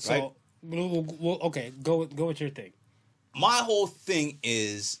 So, okay, go with your thing. My whole thing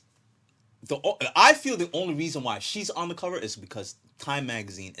is... I feel the only reason why she's on the cover is because Time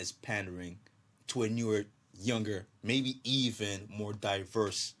magazine is pandering to a newer, younger, maybe even more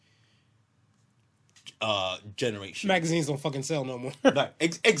diverse generation. Magazines don't fucking sell no more. Right.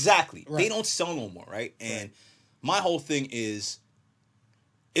 Exactly. Right. They don't sell no more, right? And my whole thing is,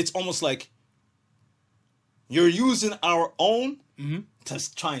 it's almost like you're using our own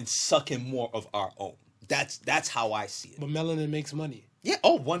to try and suck in more of our own. That's how I see it. But melanin makes money. Yeah,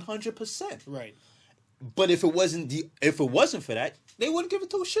 100%. Right. But if it wasn't for that, they wouldn't give a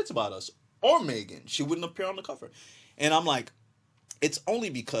two shits about us or Megan. She wouldn't appear on the cover. And I'm like, it's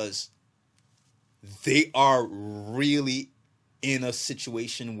only because they are really in a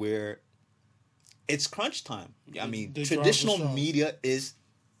situation where it's crunch time. I mean, traditional media is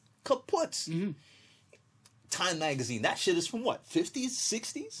kaput. Time magazine, that shit is from what, 50s,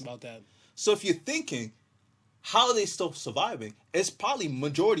 60s? About that. So if you're thinking, how are they still surviving? It's probably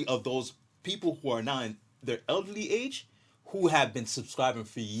majority of those people who are now in their elderly age who have been subscribing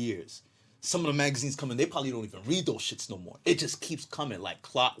for years. Some of the magazines coming, they probably don't even read those shits no more. It just keeps coming like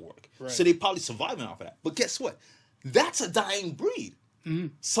clockwork. Right. So they probably surviving off of that. But guess what? That's a dying breed.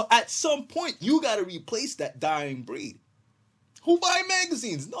 So at some point, you got to replace that dying breed. Who buy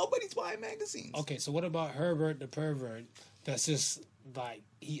magazines? Nobody's buying magazines. Okay, so what about Herbert the pervert? That's just like,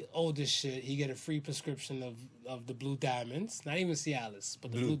 he old as shit. He get a free prescription of the blue diamonds. Not even Cialis,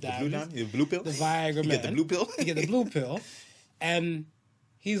 but the blue diamonds. The blue pill? The Viagra man. You get the blue pill? You get the blue pill. And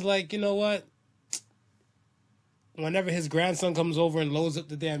he's like, you know what? Whenever his grandson comes over and loads up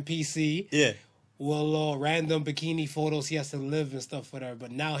the damn PC, well, random bikini photos he has to live and stuff, whatever.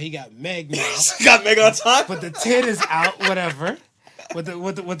 But now he got Meg now. Got Meg on top? But the tit is out, whatever. With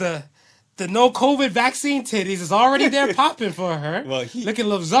the no COVID vaccine titties is already there popping for her. Well,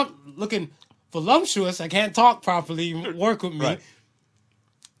 looking voluptuous. I can't talk properly. Work with me. Right.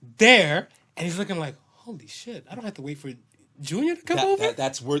 There, and he's looking like, holy shit! I don't have to wait for Junior to come over.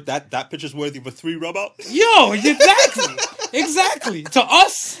 That picture's worthy of a 3 rub out. Yo, exactly.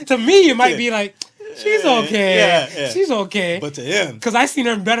 To me, it might be like, she's okay. Yeah. She's okay. But to him, because I seen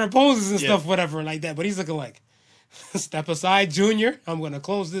her in better poses and stuff, whatever, like that. But he's looking like, Step aside, Junior. I'm going to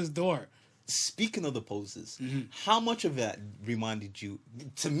close this door. Speaking of the poses, how much of that reminded you?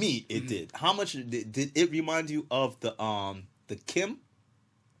 To me, it did. How much did it remind you of the Kim?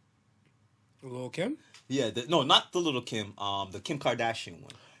 Little Kim? Yeah, no, not the little Kim. The Kim Kardashian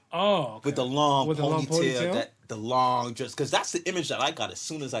one. Oh, okay. With the long ponytail, that the long dress. Because that's the image that I got as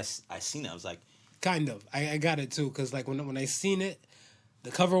soon as I seen it. I was like, kind of. I got it too. Because like when I seen it,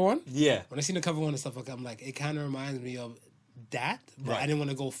 the cover one. Yeah. When I seen the cover one and stuff like that, I'm like, it kind of reminds me of that, but I didn't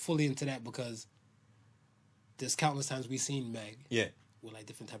want to go fully into that because there's countless times we've seen Meg. Yeah. With like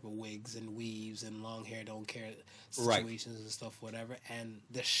different type of wigs and weaves and long hair, don't care situations and stuff, whatever. And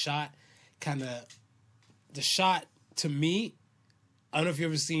the shot to me, I don't know if you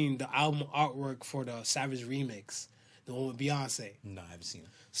ever seen the album artwork for the Savage remix, the one with Beyonce. No, I haven't seen it.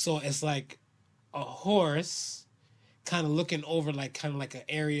 So it's like a horse kind of looking over like kind of like an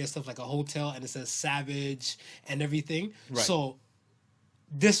area stuff like a hotel, and it says Savage and everything. Right. So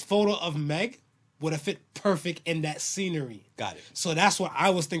this photo of Meg would have fit perfect in that scenery. Got it. So that's what I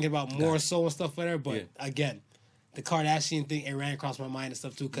was thinking about more so and stuff whatever. But again, the Kardashian thing, it ran across my mind and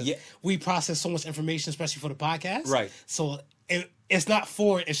stuff too because we process so much information, especially for the podcast. Right. So it's not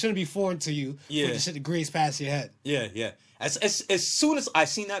foreign. It shouldn't be foreign to you. Yeah. For the shit that graze past your head. Yeah, yeah. As soon as I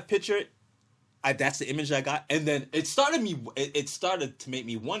seen that picture, that's the image I got, and then it started to make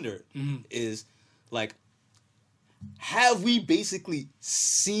me wonder: is like, have we basically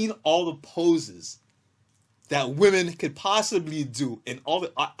seen all the poses that women could possibly do in all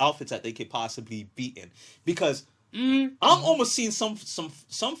the outfits that they could possibly be in? Because I'm almost seeing some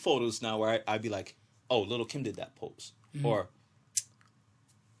photos now where I'd be like, oh, Little Kim did that pose, or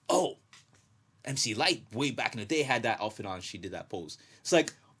oh, MC Light way back in the day had that outfit on, she did that pose.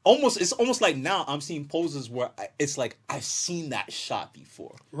 It's almost like now I'm seeing poses where it's like I've seen that shot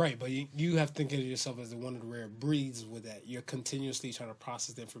before. Right, but you have to think of yourself as one of the rare breeds with that. You're continuously trying to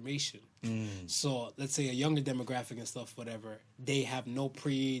process the information. So let's say a younger demographic and stuff, whatever, they have no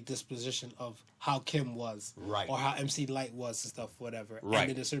predisposition of how Kim was, right, or how MC Light was and stuff, whatever. Right. And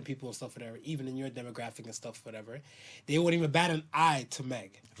then there's certain people and stuff, whatever, even in your demographic and stuff, whatever, they wouldn't even bat an eye to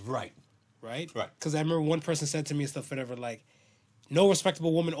Meg. Right. Right? Right. Because I remember one person said to me and stuff, whatever, like, no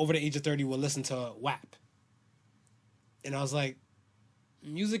respectable woman over the age of 30 will listen to WAP. And I was like,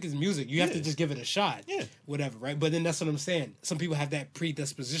 music is music. You have to just give it a shot. Yeah. Whatever, right? But then that's what I'm saying. Some people have that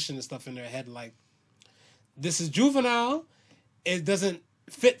predisposition and stuff in their head, like, this is juvenile. It doesn't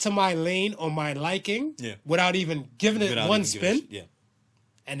fit to my lane or my liking without even giving it one spin. Yeah.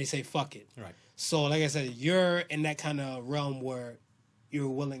 And they say, fuck it. Right. So, like I said, you're in that kind of realm where you're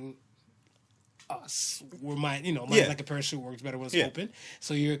willing... where mine like a parachute works better when it's open.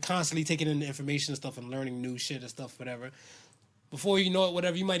 So you're constantly taking in the information and stuff and learning new shit and stuff, whatever. Before you know it,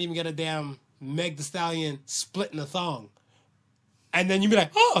 whatever, you might even get a damn Meg Thee Stallion splitting a thong. And then you'd be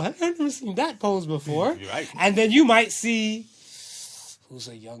like, oh, I've never seen that pose before. You're right. And then you might see who's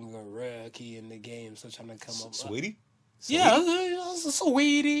a younger rookie in the game, so trying to come up. Sweetie? Yeah,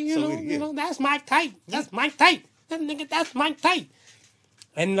 Sweetie, you know, that's my type. That's my type. That nigga, that's my type.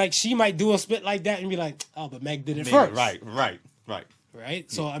 And, like, she might do a split like that and be like, oh, but Meg did it first. Right.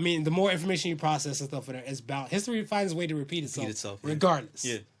 So, I mean, the more information you process and stuff, it's about history finds a way to repeat itself regardless.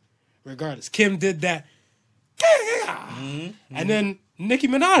 Yeah. Regardless. Kim did that. And then Nicki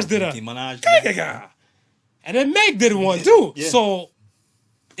Minaj did and then Meg did one, too. Yeah. So,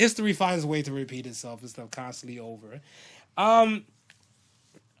 history finds a way to repeat itself and stuff constantly over. I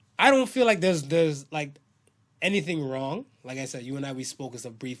don't feel like there's like, anything wrong. Like I said, you and I, we spoke and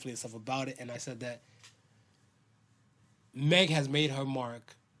stuff briefly and stuff about it, and I said that Meg has made her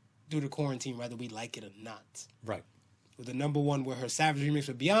mark through the quarantine, whether we like it or not. Right. With the number one with her Savage remix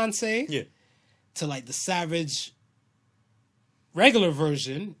with Beyonce, to like the Savage regular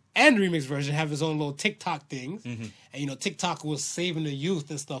version and remix version have his own little TikTok things. And TikTok was saving the youth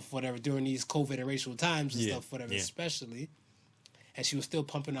and stuff, whatever, during these COVID and racial times and stuff, whatever, especially. And she was still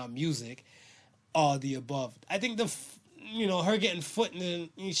pumping out music. All the above. I think her getting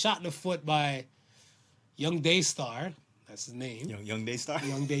shot in the foot by Young Daystar. That's his name. Young Daystar.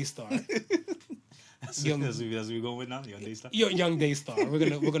 Young Daystar. That's what we're going with now. Young Daystar. Young Daystar.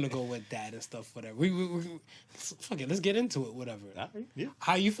 We're gonna go with that and stuff. Whatever. We fuck it. Let's get into it. Whatever. Yeah.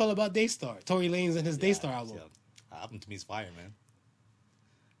 How you feel about Daystar? Tory Lanez and his Daystar album. Yeah. Album to me is fire, man.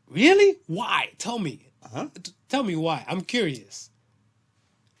 Really? Why? Tell me. Tell me why. I'm curious.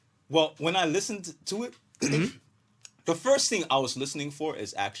 Well, when I listened to it, the first thing I was listening for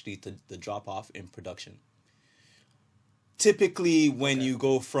is actually the drop off in production. Typically, when you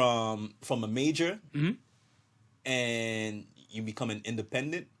go from a major and you become an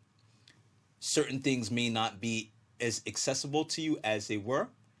independent, certain things may not be as accessible to you as they were.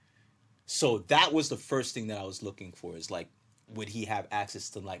 So that was the first thing that I was looking for, is like, would he have access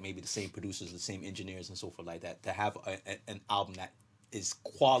to like maybe the same producers, the same engineers and so forth like that, to have an album that is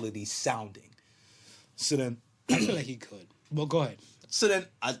quality sounding. So then I feel like he could. Well, go ahead. So then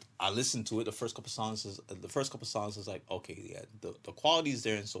I listened to it. The first couple songs is like, okay, yeah, the quality's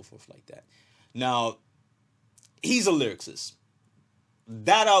there and so forth like that. Now, he's a lyricist.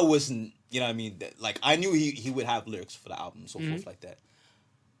 That I wasn't, you know what I mean? That, like, I knew he would have lyrics for the album and so forth like that.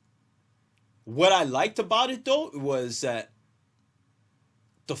 What I liked about it, though, was that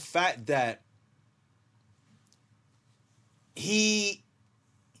the fact that he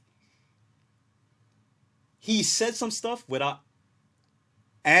said some stuff without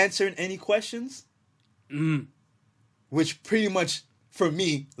answering any questions, which pretty much, for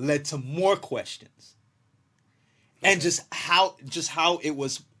me, led to more questions. Okay. And just how it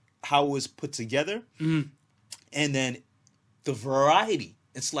was put together, and then the variety.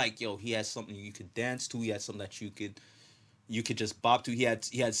 It's like, yo, he has something you could dance to. He had something that you could just bop to. He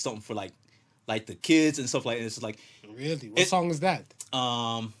had something for like the kids and stuff like that. It's like, really, what song is that?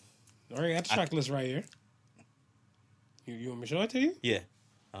 All right, I got the track list right here. You want me to show it to you? Yeah,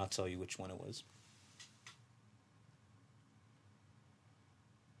 I'll tell you which one it was.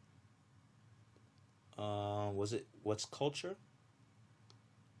 Was it What's Culture?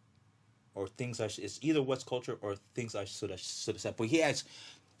 Or Things I Should... It's either What's Culture or Things I Should Have Said. But he has...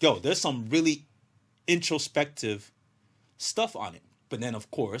 Yo, there's some really introspective stuff on it. But then,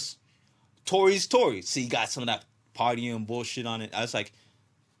 of course, Tory's Tory. See, you got some of that partying bullshit on it. I was like,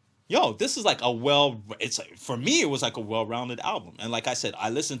 yo, this is like a it's like, for me, it was like a well-rounded album. And like I said, I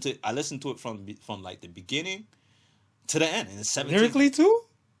listened to it from like the beginning to the end. And it's 17. Lyrically too?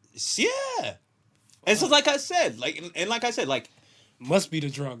 Yeah. And so like I said, must be the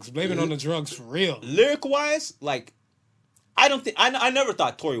drugs. Blame it on the drugs for real. Lyric wise, like, I never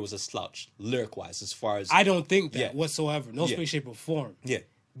thought Tory was a slouch lyric wise, as far as I don't think that whatsoever. No space, shape, or form. Yeah.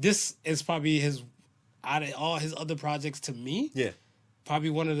 This is probably out of all his other projects, to me, probably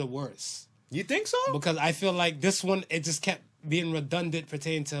one of the worst. You think so? Because I feel like this one, it just kept being redundant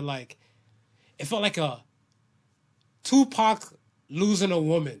pertaining to, like, it felt like a Tupac losing a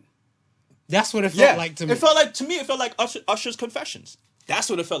woman. That's what it felt like to me. It felt like Usher's Confessions. That's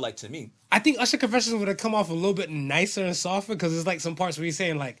what it felt like to me. I think Usher Confessions would have come off a little bit nicer and softer, because there's like some parts where he's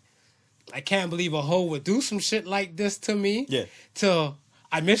saying like, I can't believe a hoe would do some shit like this to me. Yeah. To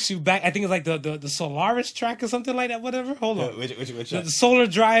I Miss You Back. I think it's like the Solaris track or something like that. Whatever. Hold on. Which the Solar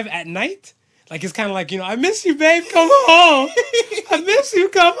Drive at Night. Like, it's kind of like, I miss you, babe. Come home. I miss you.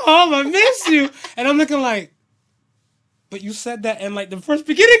 Come home. I miss you. And I'm looking like, but you said that in like the first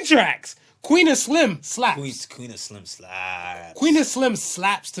beginning tracks. Queen of Slim slaps. Queen of Slim slaps. Queen of Slim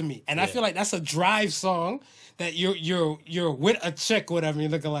slaps to me, and I feel like that's a drive song that you're with a chick, or whatever. And you're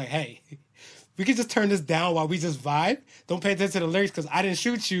looking like, hey, we could just turn this down while we just vibe. Don't pay attention to the lyrics because I didn't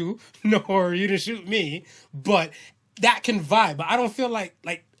shoot you, nor you didn't shoot me. But that can vibe. But I don't feel like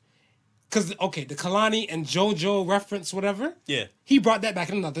because okay, the Kalani and JoJo reference, whatever. Yeah, he brought that back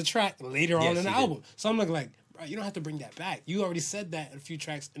in another track later on in the album. So I'm looking like, you don't have to bring that back. You already said that a few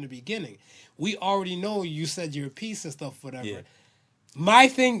tracks in the beginning. We already know you said your piece and stuff, whatever. Yeah. My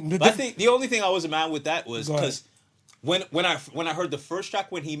thing... I think the only thing I wasn't mad with that was because when I heard the first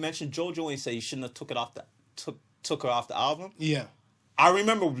track, when he mentioned JoJo and he said he shouldn't have took her off the album. Yeah. I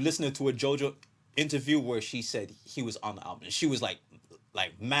remember listening to a JoJo interview where she said he was on the album. And she was like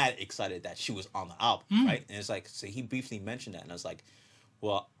mad excited that she was on the album, right? And it's like, so he briefly mentioned that. And I was like,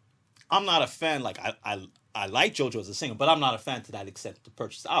 well, I'm not a fan. Like, I like JoJo as a singer, but I'm not a fan to that extent to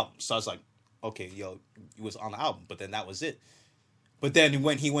purchase the album. So I was like, okay, yo, he was on the album, but then that was it. But then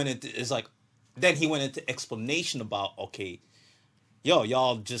when he went into explanation about, okay, yo,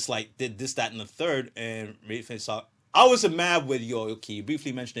 y'all just like did this, that, and the third, and so I wasn't mad with, yo, okay, you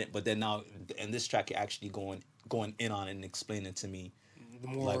briefly mentioned it, but then now in this track you're actually going in on it and explaining to me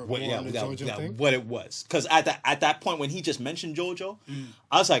what it was. Because at that point when he just mentioned JoJo,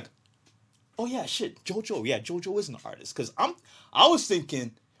 I was like, oh yeah, shit, JoJo. Yeah, JoJo is an artist. Because I was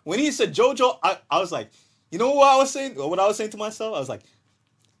thinking, when he said JoJo, I was like, you know what I was saying? What I was saying to myself? I was like,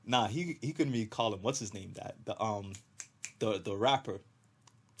 nah, he couldn't be calling, what's his name? The rapper.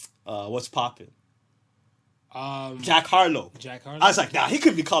 What's poppin'? Jack Harlow. I was like, nah, he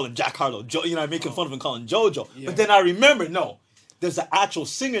couldn't be calling Jack Harlow. Making fun of him calling JoJo. Yeah. But then I remember, no, there's an actual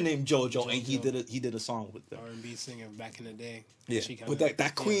singer named JoJo, and he did a song with them. R&B singer back in the day. Yeah, but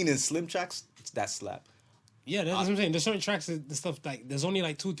that Queen and Slim tracks, that slap. Yeah, that's what I'm saying. There's certain tracks, the stuff like there's only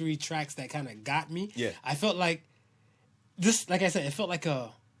like 2-3 tracks that kind of got me. Yeah, I felt like this, like I said, it felt like a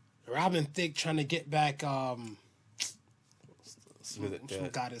Robin Thicke trying to get back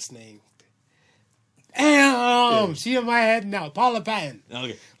Forgot his name. Damn, she in my head now. Paula Patton.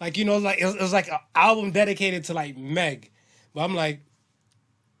 Okay. Like, you know, like it was like an album dedicated to like Meg. But I'm like,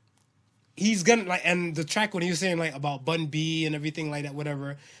 he's gonna like, and the track when he was saying like about Bun B and everything like that,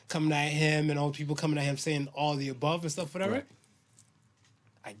 whatever, coming at him and all people coming at him saying all the above and stuff, whatever. Right.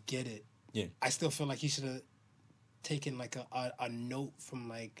 I get it. Yeah. I still feel like he should have taken like a note from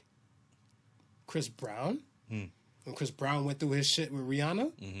like Chris Brown. When Chris Brown went through his shit with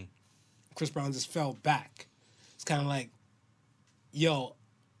Rihanna. Mm-hmm. Chris Brown just fell back. It's kind of like, yo,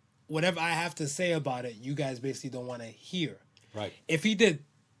 whatever I have to say about it, you guys basically don't want to hear. Right. If he did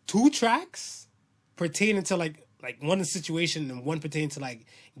 2 tracks pertaining to like one in the situation and one pertaining to like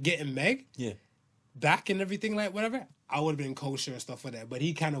getting Meg back and everything like whatever, I would have been kosher and stuff like that. But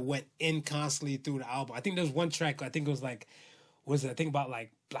he kind of went in constantly through the album. I think there's one track, I think it was like, I think about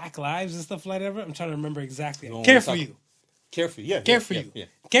like Black Lives and stuff like that. I'm trying to remember exactly. Care for You. Care for you. Care for you.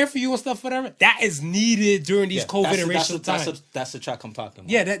 Care for you and stuff, whatever. That is needed during these COVID and racial times. That's the track I'm talking about.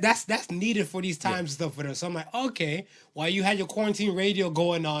 Yeah, that's needed for these times and stuff, whatever. So I'm like, okay, while you had your quarantine radio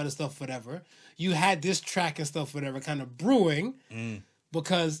going on and stuff, whatever, you had this track and stuff, whatever, kind of brewing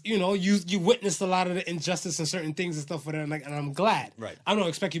because, you know, you witnessed a lot of the injustice and certain things and stuff, whatever, and I'm glad. Right. I don't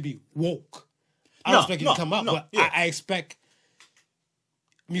expect you to be woke. I don't expect you to come up, but I expect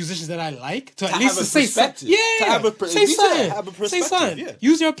musicians that I like to at least say something. Yeah, say something. Say something. Yeah.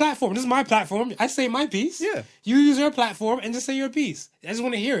 Use your platform. This is my platform. I say my piece. Yeah. You use your platform and just say your piece. I just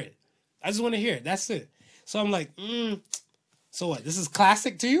want to hear it. That's it. So I'm like, so what? This is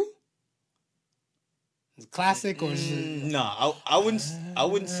classic to you? Is it classic or is it... No, I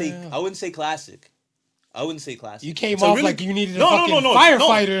wouldn't say classic. I wouldn't say classic. You came off like you needed a fucking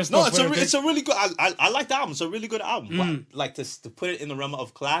firefighter or stuff. No, it's a really good... I like the album. It's a really good album. But like to put it in the realm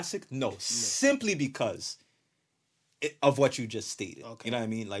of classic, no. Simply because of what you just stated. Okay. You know what I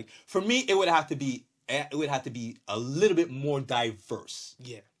mean? Like, for me, it would have to be a little bit more diverse.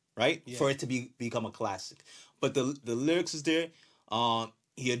 Yeah. Right? Yeah. For it to become a classic. But the lyrics is there.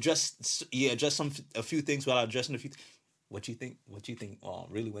 He addressed a few things without addressing a few things. What you think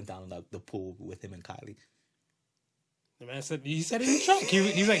really went down in the pool with him and Kylie? The man said, he said it in the track.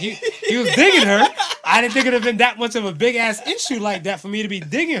 He's like, he was digging her. I didn't think it would have been that much of a big ass issue like that for me to be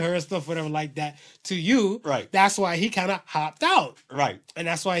digging her and stuff, whatever like that to you. Right. That's why he kind of hopped out. Right. And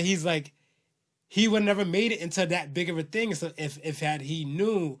that's why he's like, he would never made it into that big of a thing so if had he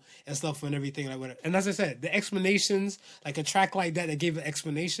knew and stuff and everything like whatever. And as I said, the explanations, like a track like that gave an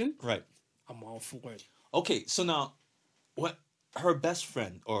explanation. Right. I'm all for it. Okay, so now, what her best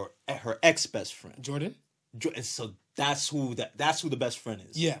friend or her ex-best friend, Jordan. So that's who the best friend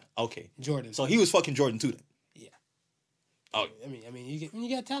is. Yeah. Okay. Jordan. So he was fucking Jordan too then. Yeah. Oh. I mean, you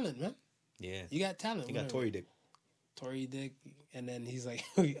got talent, man. Yeah. You got talent. You got Tory Dick. Tory Dick, and then he's like,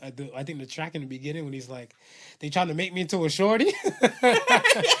 I think the track in the beginning when he's like, they trying to make me into a shorty. They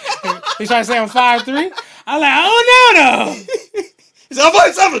trying to say I'm 5'3". I'm like, I don't know though. He's like,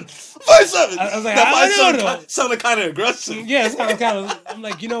 I'm 5'7". I was like, I don't know. Sounded kind of aggressive. Yeah, it's kind of. I'm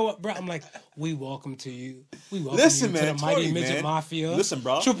like, you know what, bro? I'm like, we welcome to you. We welcome you to the Mighty Midget Mafia. Listen,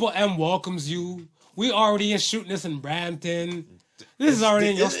 bro. Triple M welcomes you. We already in shooting this in Brampton. This is already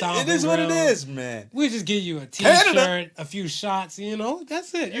in your style. It is what it is, man. We just give you a t-shirt, a few shots, you know.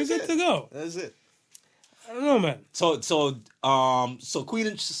 That's it. You're good to go. That's it. I don't know, man. So Queen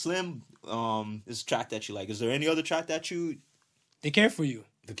and Slim, is a track that you like. Is there any other track that you? They Care for You.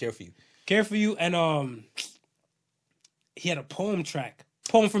 They Care for You. Care for You, and he had a poem track.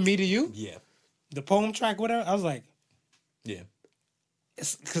 Poem from Me to You. Yeah. The poem track, whatever. I was like, yeah.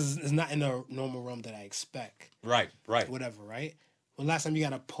 It's because it's not in the normal realm that I expect. Right. Whatever, right? When last time you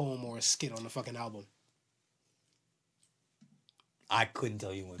got a poem or a skit on the fucking album? I couldn't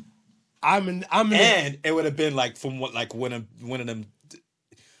tell you when. And it would have been like from what, like one of them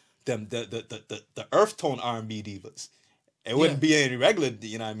the earth tone R&B divas. It wouldn't be any regular,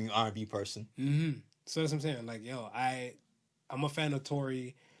 you know what I mean, R&B person. Mm-hmm. So that's what I'm saying. Like, yo, I'm a fan of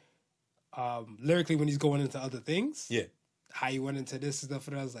Tory lyrically when he's going into other things. Yeah. How he went into this and stuff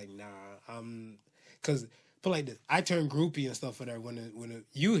for that, I was like, nah. Because, put like this, I turned groupie and stuff for that when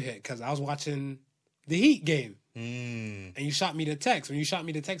you hit, because I was watching the Heat game. And you shot me the text. When you shot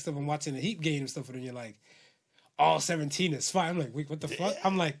me the text of I'm watching the Heat game and stuff, and you're like, all 17 is fine. I'm like, wait, what the fuck?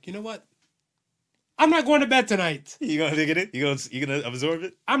 I'm like, you know what? I'm not going to bed tonight. You gonna dig it? You gonna absorb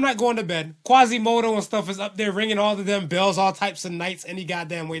it? I'm not going to bed. Quasimodo and stuff is up there ringing all of them bells, all types of nights, any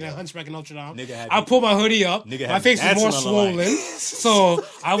goddamn way. Like Hunchback and Notre Dame. I pulled my hoodie up. My face was more swollen, so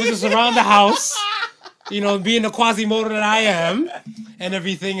I was just around the house, you know, being the Quasimodo that I am, and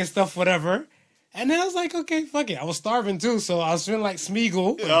everything and stuff, whatever. And then I was like, okay, fuck it. I was starving too, so I was feeling like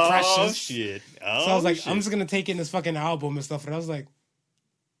Smeagol and Precious. Shit. So I was like, I'm just gonna take in this fucking album and stuff. And I was like,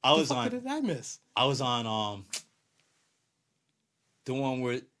 what did I miss? I was on the one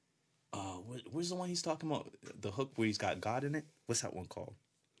where where's the one he's talking about? The hook where he's got God in it? What's that one called?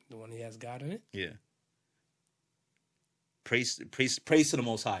 The one he has God in it? Yeah. Praise to the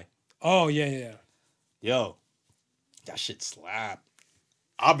Most High. Oh yeah. Yo, that shit slap.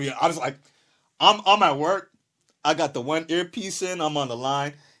 I was like, I'm at work. I got the one earpiece in. I'm on the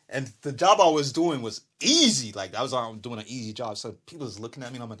line, and the job I was doing was easy. Like I was doing an easy job. So people was looking at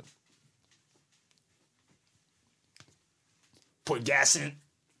me, and I'm like, put gas in.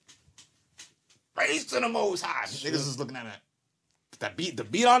 Praise to the Most High. Niggas is looking at me. The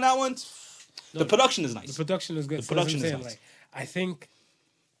beat on that one. The production is nice. The production is good. The production is nice. Like, I think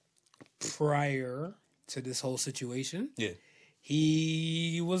prior to this whole situation,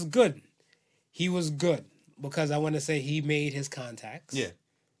 he was good. He was good because I want to say he made his contacts. Yeah.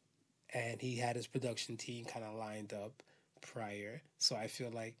 And he had his production team kind of lined up prior. So I feel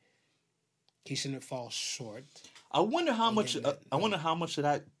like he shouldn't fall short. I wonder how much of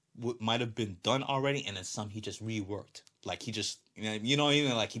that might have been done already, and then some he just reworked. Like he just, like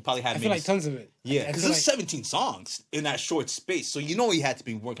he probably had. I feel like tons of it. Yeah, because there's 17 songs in that short space, so he had to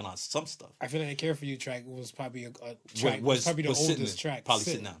be working on some stuff. I feel like the "Care for You" track was probably a track. Was probably the oldest track. Probably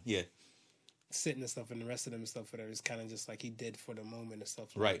sitting down. Yeah. Sitting and stuff, and the rest of them and stuff, whatever. It's kind of just like he did for the moment and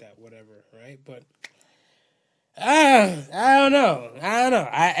stuff like right. that, whatever, right? But I don't know.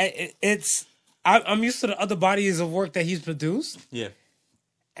 I'm used to the other bodies of work that he's produced. Yeah.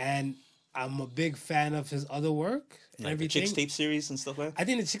 And I'm a big fan of his other work and like everything. The Chicks Tape series and stuff like that? I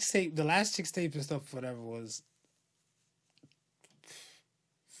think the last Chicks Tape and stuff, whatever,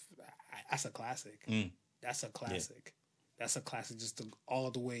 that's a classic. That's a classic. Yeah. That's a classic just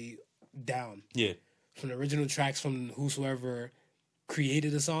all the way down. Yeah. From the original tracks from whosoever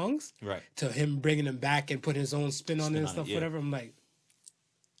created the songs. Right. To him bringing them back and putting his own spin on it and stuff, whatever. I'm like,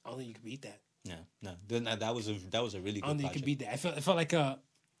 I don't think you can beat that. No. Then that was a really good project. I don't think you can beat that.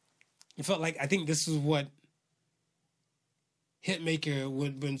 It felt like I think this is what Hitmaker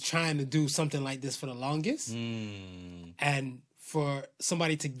would been trying to do something like this for the longest. And for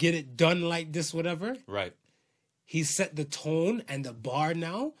somebody to get it done like this, whatever. Right. He set the tone and the bar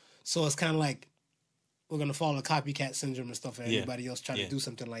now. So it's kind of like we're going to follow the copycat syndrome and stuff and everybody else trying to do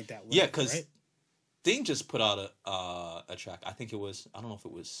something like that. Whatever, because Thing just put out a track. I think it was, I don't know if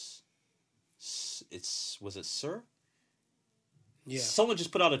it was, was it Sir? Yeah. Someone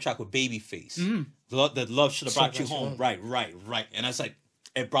just put out a track with Babyface. The Love Should Have Brought You Home. Right. And I was like,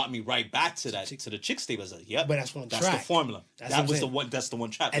 it brought me right back to that, to the Chicks Tape. I was like, yep. But that's one track. That's the formula. That's the one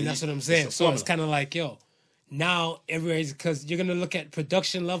track. And that's what I'm saying. So it's kind of like, yo, now everybody's, because you're going to look at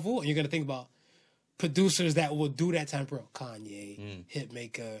production level and you're going to think about producers that will do that time, bro. Kanye,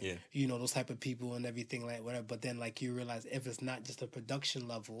 Hitmaker, those type of people and everything like whatever. But then like you realize if it's not just a production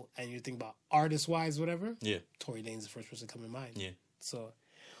level and you think about artist wise, whatever. Yeah. Tory Lanez is the first person to come in mind. Yeah. So,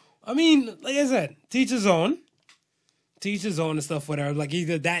 I mean, like I said, teach his own and stuff, whatever. Like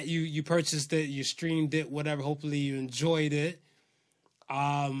either that you purchased it, you streamed it, whatever. Hopefully you enjoyed it.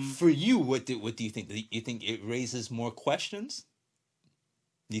 For you, what do you think? Do you think it raises more questions?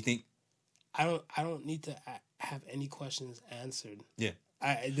 Do you think? I don't need to have any questions answered. Yeah.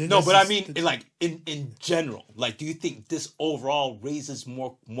 But I mean, like in general, like, do you think this overall raises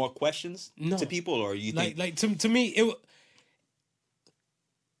more questions to people, or you think like to me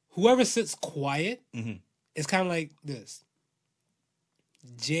whoever sits quiet is kind of like this.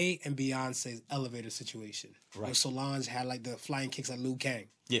 Jay and Beyonce's elevator situation, right? Where Solange had like the flying kicks at Liu Kang.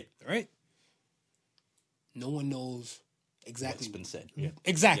 Yeah. Right. No one knows exactly what's been said. Yeah.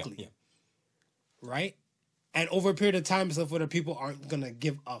 Exactly. Yeah. Right? And over a period of time and stuff where the people aren't going to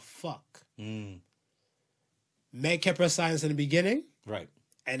give a fuck. Meg kept her silence in the beginning. Right.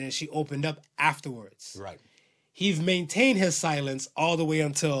 And then she opened up afterwards. Right. He's maintained his silence all the way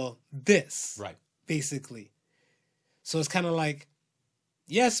until this. Right. Basically. So it's kind of like,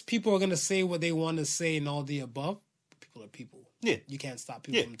 yes, people are going to say what they want to say and all the above. People are people. Yeah. You can't stop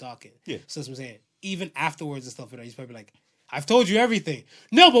people from talking. Yeah. So that's what I'm saying. Even afterwards and stuff, he's probably like, I've told you everything.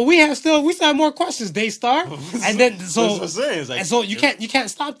 No, but we still have more questions, Daystar. And then so that's what I'm saying. Like, and so you can't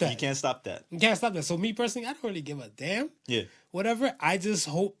stop that. You can't stop that. You can't stop that. So me personally, I don't really give a damn. Yeah. Whatever. I just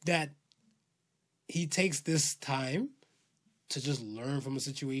hope that he takes this time to just learn from a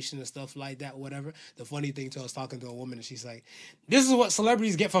situation and stuff like that, whatever. The funny thing too, I was talking to a woman and she's like, this is what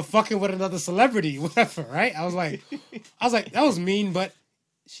celebrities get for fucking with another celebrity, whatever, right? I was like, that was mean, but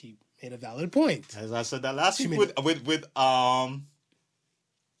she made a valid point. As I said that last week with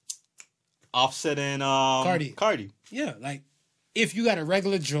Offset and Cardi. Yeah, like if you got a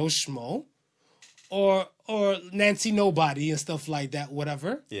regular Joe Schmo or Nancy Nobody and stuff like that,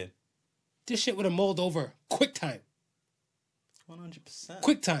 whatever. Yeah. This shit would have mulled over quick time. 100%.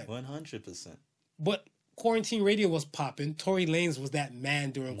 Quick time. 100%. But quarantine radio was popping. Tory Lanez was that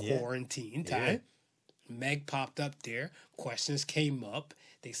man during quarantine time. Yeah. Meg popped up there. Questions came up.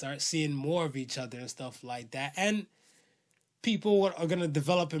 They started seeing more of each other and stuff like that. And people are going to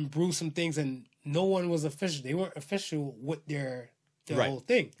develop and brew some things, and no one was official. They weren't official with their whole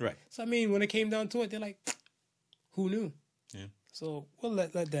thing. Right. So, I mean, when it came down to it, they're like, who knew? Yeah. So we'll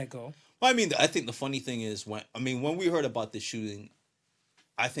let that go. Well, I mean, I think the funny thing is when we heard about this shooting,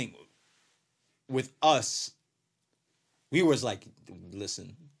 I think with us, we was like,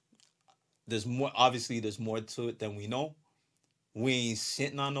 listen, there's more to it than we know. We ain't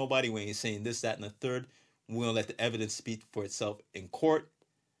sitting on nobody. We ain't saying this, that, and the third. We're going to let the evidence speak for itself in court.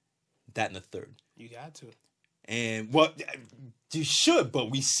 That and the third. You got to. And, well, you should,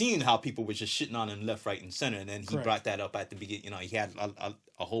 but we seen how people were just shitting on him left, right, and center. And then he brought that up at the beginning. You know, he had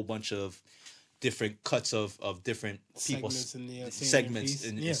a whole bunch of different cuts of different people's segments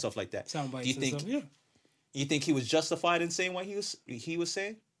and stuff like that. Soundbites. Do you think, you think he was justified in saying what he was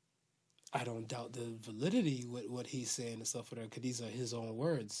saying? I don't doubt the validity with what he's saying and stuff, because these are his own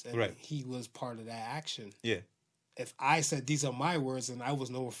words. And he was part of that action. Yeah. If I said these are my words and I was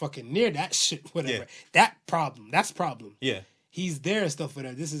nowhere fucking near that shit, whatever, that's problem. Yeah. He's there and stuff,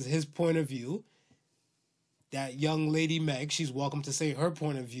 whatever. This is his point of view. That young lady Meg, she's welcome to say her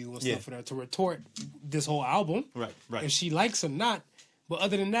point of view and stuff, whatever, to retort this whole album. Right. If she likes or not. But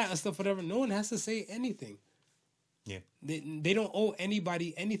other than that and stuff, whatever, no one has to say anything. Yeah. They don't owe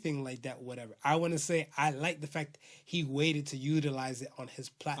anybody anything like that, whatever. I want to say I like the fact he waited to utilize it on his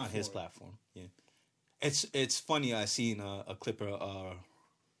platform. Yeah. It's funny. I seen a clip of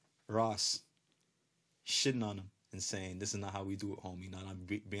Ross shitting on him and saying, "This is not how we do it, homie. Not on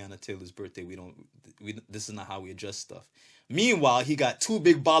Breonna Taylor's birthday. This is not how we adjust stuff." Meanwhile, he got two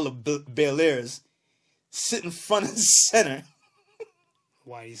big bottle of Bel Airs sitting front and center.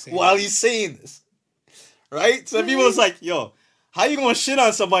 While he's saying this, right? So people was like, "Yo, how you gonna shit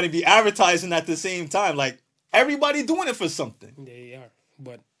on somebody and be advertising at the same time? Like everybody doing it for something." They are,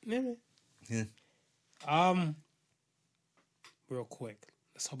 but real quick,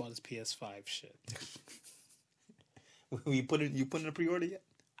 let's talk about this PS5 shit. You put in a pre-order yet?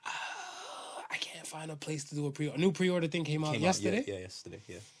 I can't find a place to do a pre-order. A new pre-order thing came out yesterday. Yeah, yesterday.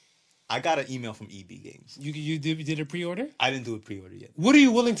 Yeah, I got an email from EB Games. You did a pre-order? I didn't do a pre-order yet. What are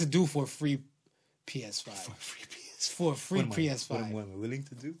you willing to do for a free PS5? For a free PS5. What am I willing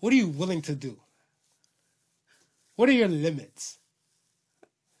to do? What are you willing to do? What are your limits?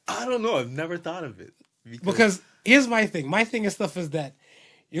 I don't know. I've never thought of it. Because here's my thing. My thing and stuff is that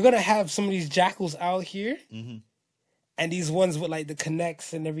you're going to have some of these jackals out here and these ones with like the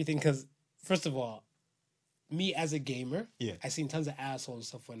connects and everything. Because first of all, me as a gamer, I seen tons of assholes and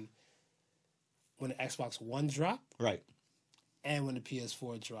stuff when the Xbox One dropped. Right. And when the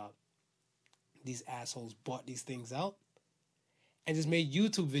PS4 dropped. These assholes bought these things out and just made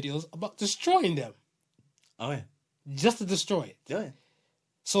YouTube videos about destroying them. Oh, yeah. Just to destroy it. Yeah.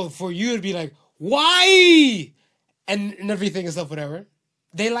 So for you to be like, why? And everything and stuff, whatever.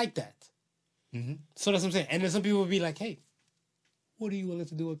 They like that. Mm-hmm. So that's what I'm saying. And then some people will be like, hey, what are you willing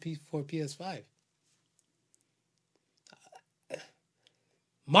to do for PS5?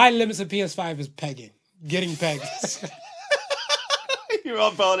 My limits of PS5 is pegging. Getting pegged. You're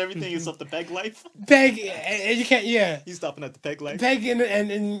all about everything except the peg life? Peg, and you can't, He's stopping at the peg life? Peg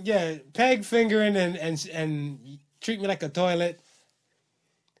and peg, fingering, and treat me like a toilet.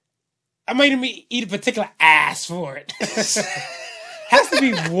 I might even eat a particular ass for it. Has to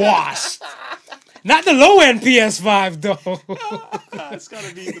be washed. Not the low-end PS5, though. It's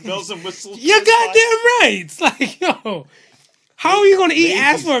gotta be the bells and whistles. You're goddamn right. It's like, yo, how are you going to eat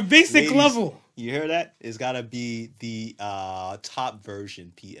ass for a basic level? You hear that? It's gotta be the top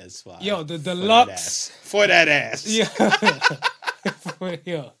version PS5. Yo, the deluxe. For that ass. Yeah. Like,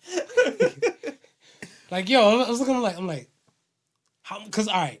 yo, I was looking, I'm like, how? Because,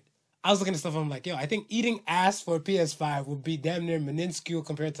 all right. I was looking at stuff, I'm like, yo, I think eating ass for a PS5 would be damn near minuscule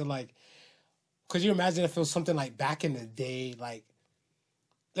compared to, like, could you imagine if it was something like back in the day, like,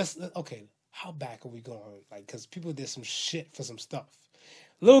 okay, how back are we going? Like, because people did some shit for some stuff.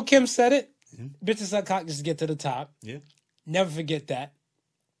 Lil' Kim said it. Mm-hmm. Bitches suck cock just to get to the top. Yeah. Never forget that.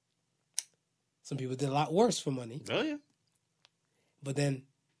 Some people did a lot worse for money. Oh, yeah. But then,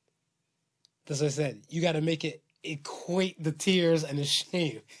 that's what I said. You got to make it equate the tears and the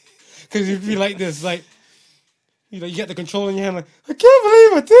shame. Because you'd be like this, like, You know, you get the control in your hand, like, I can't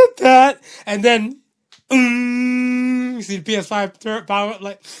believe I did that. And then, you see the PS5 power up,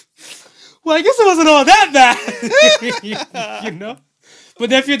 like, well, I guess it wasn't all that bad. You know? But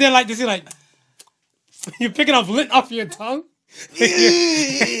then if you're there like this, you're like, you're picking up lint off your tongue.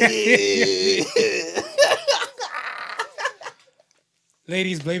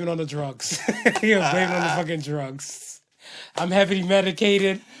 Ladies, blame it on the drugs. Blame it on the fucking drugs. I'm heavily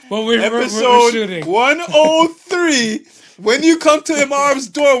medicated. But we're shooting. 103. When you come to Marv's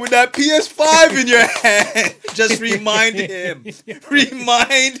door with that PS5 in your hand, just remind him.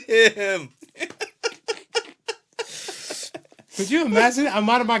 Remind him. Could you imagine? I'm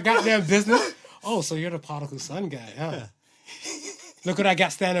out of my goddamn business. Oh, so you're the prodigal son guy, huh? Look what I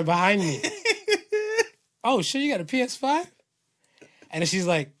got standing behind me. Oh, shit, you got a PS5? And then she's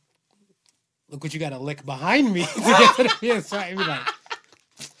like, look what you got to lick behind me to get to the PS5. And be like,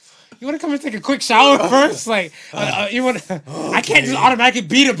 you want to come and take a quick shower first? Like, you want? Okay. I can't just automatically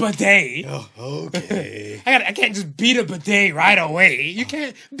beat a bidet. Oh, okay. I can't just beat a bidet right away. You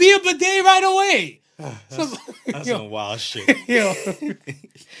can't beat a bidet right away. That's some wild shit.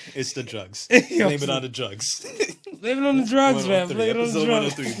 It's the drugs. Blame it on the drugs. Blame it on the drugs, man. Blame it on the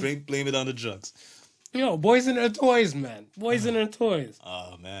drugs. 103. Blame it on the drugs. Boys and their toys, man. Boys and their toys.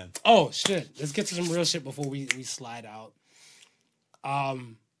 Oh, man. Oh, shit. Let's get to some real shit before we slide out.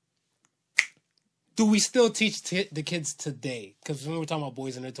 Do we still teach the kids today? Because when we're talking about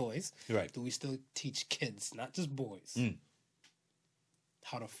boys and their toys, right? Do we still teach kids, not just boys,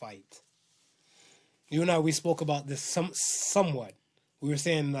 how to fight? You and I, we spoke about this somewhat. We were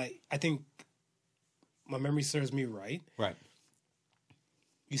saying, like, I think my memory serves me right. Right.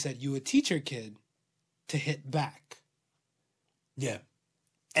 You said you would teach your kid to hit back. Yeah.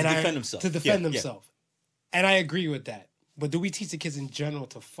 To defend himself. To defend himself. Yeah. And I agree with that. But do we teach the kids in general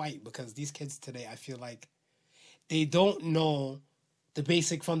to fight? Because these kids today, I feel like they don't know the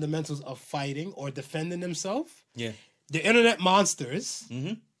basic fundamentals of fighting or defending themselves. Yeah. The internet monsters.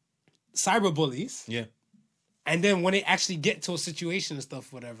 Mm-hmm. Cyber bullies. Yeah. And then when they actually get to a situation and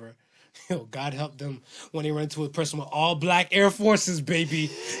stuff, whatever, God help them when they run into a person with all black Air Forces,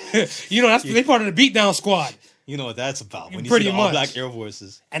 baby. They part of the beatdown squad. You know what that's about. When you Pretty see the much. all black Air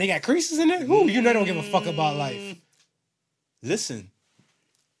Forces. And they got creases in there? Ooh, they don't give a fuck about life. Listen.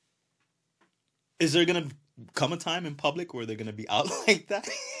 Is there going to come a time in public where they're going to be out like that?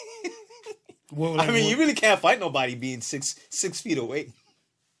 You really can't fight nobody being 6 feet away.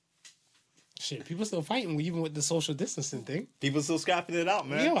 Shit, people still fighting even with the social distancing thing. People still scrapping it out,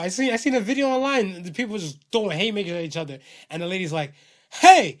 man. I seen a video online. The people just throwing haymakers at each other, and the lady's like,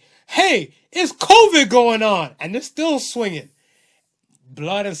 "Hey, it's COVID going on," and they're still swinging.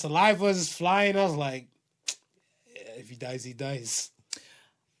 Blood and saliva is flying. I was like, if he dies, he dies.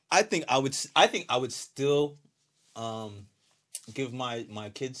 I think I would still give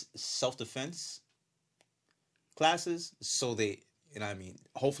my kids self-defense classes so they.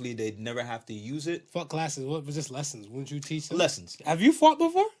 Hopefully they'd never have to use it. Fuck classes. What was just lessons? Wouldn't you teach them? Lessons. Have you fought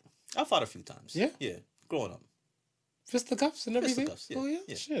before? I fought a few times. Yeah? Yeah. Growing up. Fisticuffs and everything? Fisticuffs, yeah. Oh, yeah?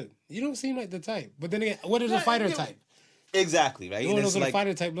 Yeah. Shit. You don't seem like the type. But then again, what is a fighter type? Exactly, right? You don't know what a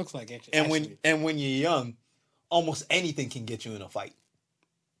fighter type looks like, actually. And when you're young, almost anything can get you in a fight.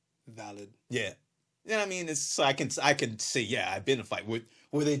 Valid. Yeah. You know what I mean? So I can say, yeah, I've been in a fight.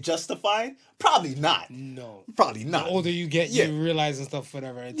 Were they justified? Probably not. No. Probably not. The older you get, you realize and stuff,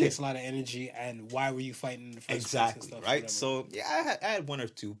 whatever. It takes a lot of energy, and why were you fighting in the first place? Exactly, and stuff, right? Whatever. So, yeah, I had one or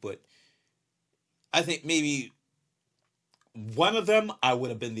two, but I think maybe one of them I would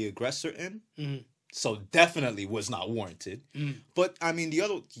have been the aggressor in. Mm-hmm. So definitely was not warranted. Mm. But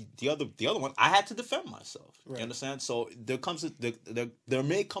the other one, I had to defend myself. Right. You understand? So there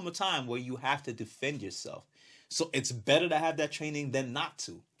may come a time where you have to defend yourself. So it's better to have that training than not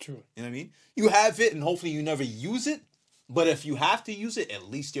to. True. You know what I mean? You have it and hopefully you never use it. But if you have to use it, at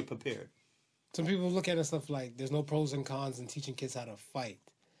least you're prepared. Some people look at it stuff like there's no pros and cons in teaching kids how to fight.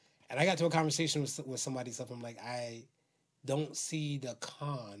 And I got to a conversation with somebody, I'm like, I don't see the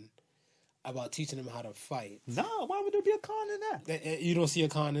con about teaching them how to fight. No, why would there be a con in that? You don't see a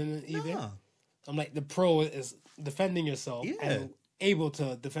con in it either? No. I'm like, the pro is defending yourself and able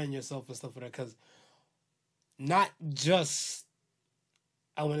to defend yourself and stuff like that. Because not just,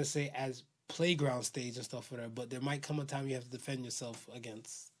 I want to say, as playground stage and stuff like that, but there might come a time you have to defend yourself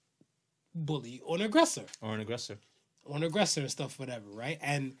against bully or an aggressor. Or an aggressor and stuff, whatever, right?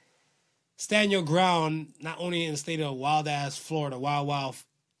 And stand your ground, not only in the state of wild-ass Florida, wild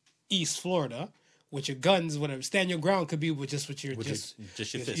East Florida, with your guns, whatever. Stand your ground could be with your fist.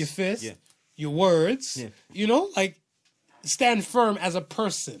 Your fist, your words, stand firm as a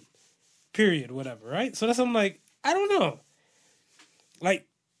person, period, whatever, right? So that's something like, I don't know. Like,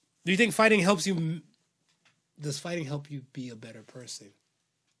 do you think fighting helps you? Does fighting help you be a better person?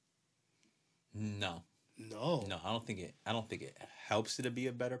 No. No. No, I don't think it helps you to be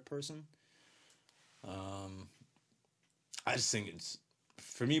a better person. I just think it's,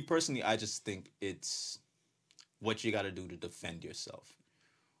 for me personally, I just think it's what you got to do to defend yourself,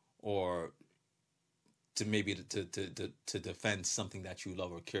 or to maybe to defend something that you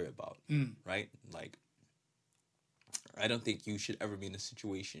love or care about, right? Like, I don't think you should ever be in a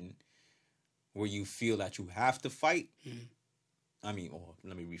situation where you feel that you have to fight. I mean,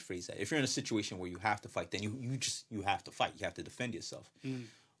 let me rephrase that. If you're in a situation where you have to fight, then you have to fight. You have to defend yourself.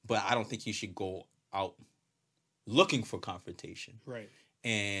 But I don't think you should go out looking for confrontation. Right.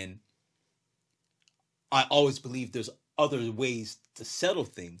 And I always believe there's other ways to settle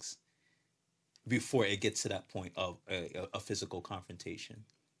things before it gets to that point of a physical confrontation.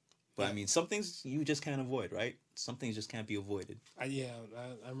 But I mean, some things you just can't avoid, right? Some things just can't be avoided. I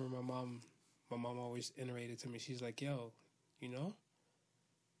remember my mom always iterated to me. She's like, yo, you know,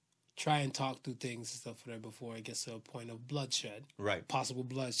 try and talk through things and stuff for that before it gets to a point of bloodshed. Right. Possible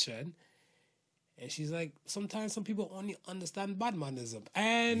bloodshed. And she's like, sometimes some people only understand badmanism.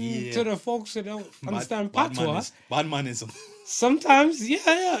 And to the folks that don't understand patois. Badmanism. Sometimes,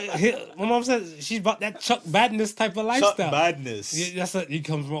 my mom says she's about that Chuck Badness type of lifestyle. Chuck Badness. You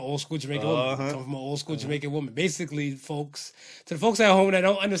come from an old school Jamaican woman. You come from an old school Jamaican woman. Basically, folks, to the folks at home that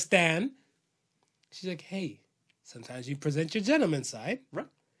don't understand, she's like, hey, sometimes you present your gentleman side. Right.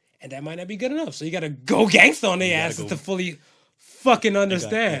 And that might not be good enough. So you got to go gangster on their asses to fully fucking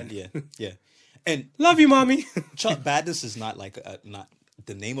understand. Yeah. And love you, mommy. Chuck Badness is not like not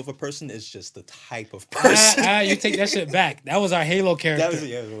the name of a person. It's just the type of person. You take that shit back. That was our Halo character.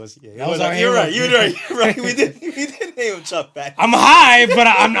 That was our Halo. You're right. We did name him Chuck Badness. I'm high, but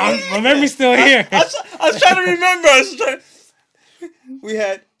my memory's still here. I was trying to remember.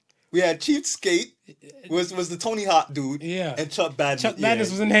 We had Chief Skate. Was the Tony Hawk dude? Yeah. And Chuck Badness. Chuck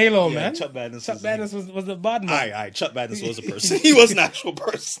Badness was in Halo, man. Chuck Badness. Was the bottom. All right. Chuck Badness was a person. He was an actual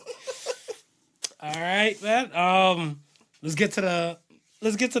person. All right, man. Let's get to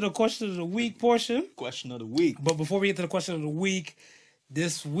the question of the week portion. Question of the week. But before we get to the question of the week,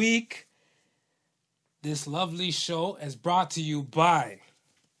 this week, this lovely show is brought to you by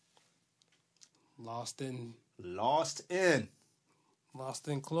Lost in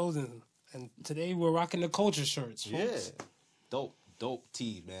Clothing. And today we're rocking the culture shirts, folks. Yeah. Dope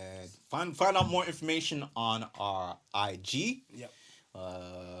tee, man. Find out more information on our IG. Yep.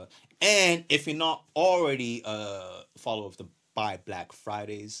 And if you're not already a follower of the Buy Black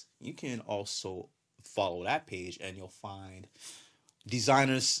Fridays, you can also follow that page, and you'll find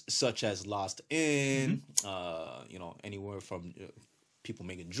designers such as Lost In, anywhere from people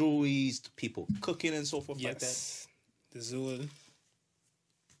making jewelries to people cooking and so forth like that. The Zool.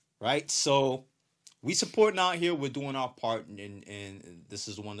 Right? So we supporting out here. We're doing our part, and this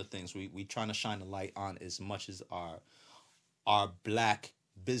is one of the things we trying to shine the light on as much as our black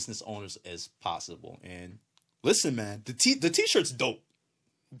business owners as possible. And listen, man, the t-shirt's dope.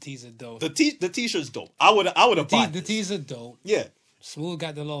 The tees are dope. The t-shirt's dope. I would have bought the tees are dope. Yeah. Smooth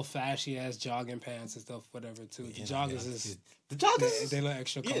got the little fashy ass jogging pants and stuff, whatever too. The joggers is they look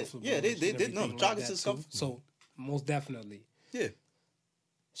extra comfortable. Yeah, they no joggers is comfortable. So most definitely. Yeah.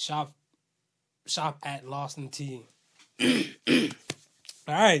 Shop at Lawson T. All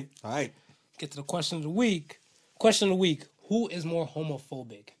right. Get to the question of the week. Question of the week. Who is more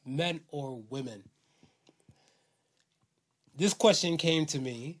homophobic, men or women? This question came to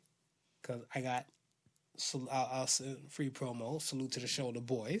me because I got I'll free promo. Salute to the show, The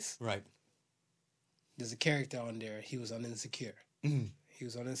Boys. Right. There's a character on there. He was on Insecure. He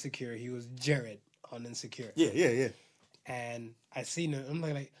was on Insecure. He was Jared on Insecure. Yeah. And I seen him. I'm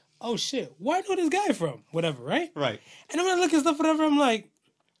like, oh shit, where I know this guy from? Whatever, right? Right. And then when I look at stuff, whatever, I'm like,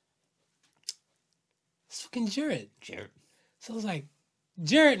 it's fucking Jared. So I was like,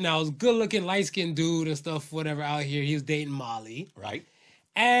 Jared now is a good-looking, light-skinned dude and stuff, whatever, out here. He was dating Molly. Right.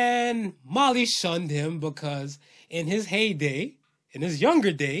 And Molly shunned him because in his heyday, in his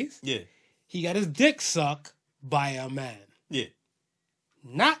younger days, he got his dick sucked by a man. Yeah.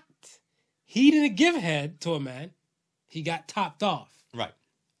 He didn't give head to a man. He got topped off. Right.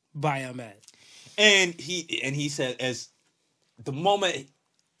 By a man. And he said as the moment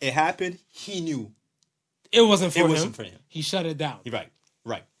it happened, he knew it wasn't for him. He shut it down. Right.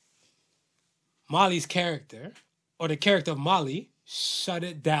 Molly's character, or the character of Molly, shut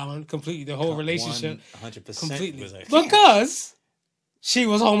it down completely. The whole relationship 100% completely was like, because she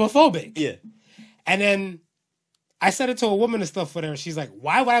was homophobic. Yeah. And then I said it to a woman and stuff for her. She's like,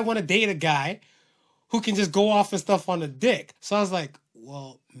 why would I want to date a guy who can just go off and stuff on the dick. So I was like,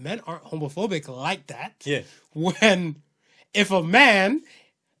 well, men aren't homophobic like that. Yeah. If a man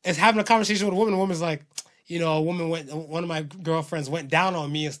is having a conversation with a woman's like, you know, one of my girlfriends went down on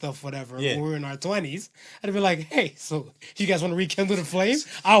me and stuff, whatever, when we were in our 20s. I'd be like, hey, so you guys want to rekindle the flame?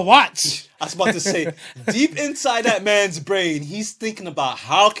 I'll watch. I was about to say, deep inside that man's brain, he's thinking about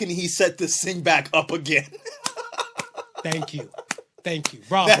how can he set this thing back up again. Thank you.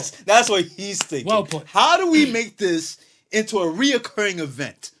 Bravo. That's what he's thinking. Well put. How do we make this into a reoccurring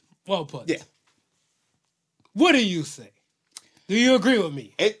event? Well put. Yeah. What do you say? Do you agree with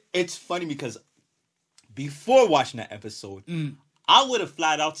me? It's funny because before watching that episode, I would have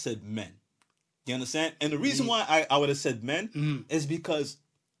flat out said men. You understand? And the reason why I would have said men is because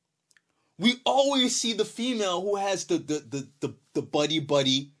we always see the female who has the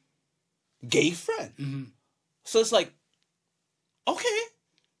buddy gay friend. So it's like, okay,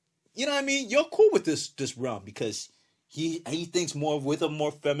 you know what I mean? You're cool with this realm because he thinks more with a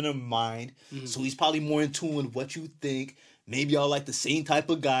more feminine mind. So he's probably more in tune with what you think. Maybe y'all like the same type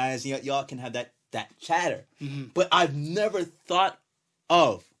of guys. Y'all can have that chatter. But I've never thought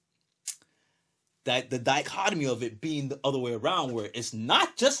of that the dichotomy of it being the other way around, where it's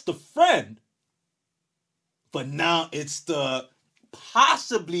not just the friend, but now it's the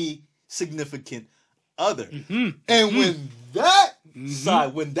possibly significant other. And when that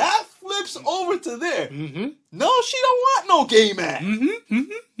side, when that flips over to there, no, she don't want no gay man.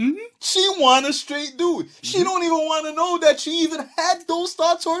 She want a straight dude. She don't even want to know that she even had those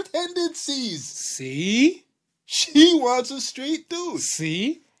thoughts or tendencies. See? She wants a straight dude.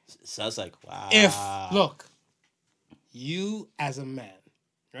 See? So I was like, wow. Look, you as a man,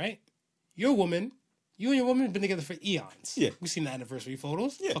 right? You're a woman. You and your woman have been together for eons. Yeah. We've seen the anniversary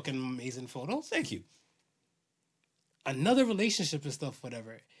photos. Yeah. Fucking amazing photos. Thank you. Another relationship and stuff,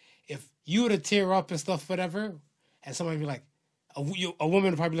 whatever. If you were to tear up and stuff, whatever, and somebody be like, a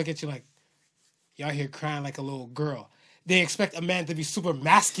woman would probably look at you like, y'all here crying like a little girl. They expect a man to be super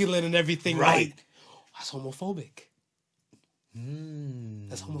masculine and everything. Right. Like, that's homophobic.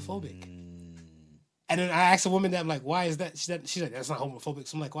 That's homophobic. And then I asked a woman that, I'm like, why is that? She's like, that's not homophobic.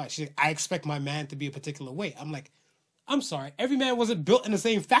 So I'm like, why? She's like, I expect my man to be a particular way. I'm like, I'm sorry. Every man wasn't built in the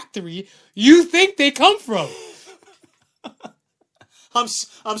same factory you think they come from. I'm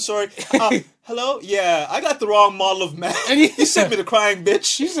sorry. Hello? Yeah, I got the wrong model of man. And he sent me the crying bitch.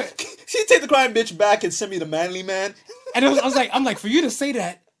 She said, she take the crying bitch back and send me the manly man. And I was like, for you to say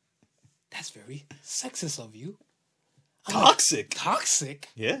that, that's very sexist of you. Toxic. Toxic?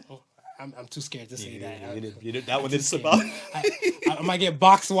 Yeah. Oh, I'm too scared to say that. You did that one didn't slip out. I might get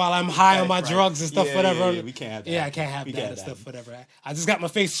boxed while I'm high on my drugs and stuff, whatever. Yeah, we can't have that. Yeah, I can't have that and stuff, whatever. I just got my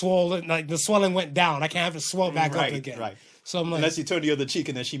face swollen, like the swelling went down. I can't have it swell back up again. Right. So I'm like, unless you turn the other cheek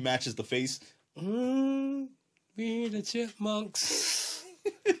and then she matches the face. We the chipmunks.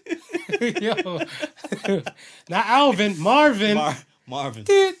 Yo. Not Alvin, Marvin. Marvin.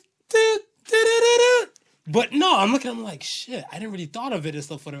 But no, I'm looking at him like, shit, I didn't really thought of it and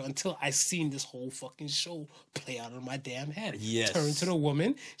stuff until I seen this whole fucking show play out in my damn head. Yes. Turn to the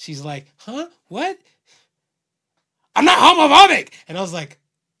woman. She's like, huh? What? I'm not homophobic. And I was like,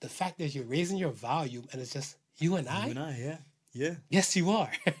 the fact that you're raising your volume and it's just you and I? You and I, yeah. Yeah. Yes, you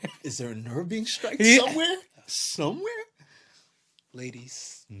are. Is there a nerve being struck Yeah. somewhere?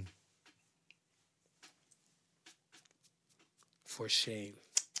 Ladies. For shame.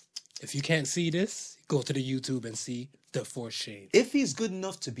 If you can't see this, go to the YouTube and see the For Shame. If he's good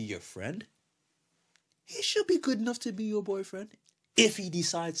enough to be your friend, he should be good enough to be your boyfriend. If he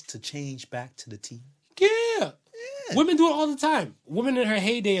decides to change back to the team. Yeah. Women do it all the time. Women in her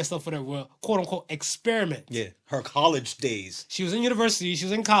heyday and stuff, whatever, will quote unquote experiment. Yeah. Her college days. She was in university. She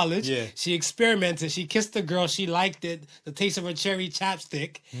was in college. Yeah. She experimented. She kissed the girl. She liked it. The taste of her cherry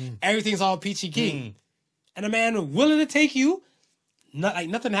chapstick. Everything's all peachy keen. And a man willing to take you,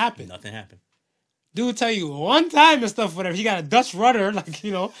 nothing happened. Nothing happened. Dude tell you one time and stuff, whatever. He got a Dutch rudder, like,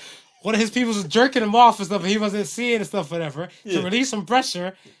 you know, one of his people was jerking him off and stuff, and he wasn't seeing and stuff, whatever. Yeah. To release some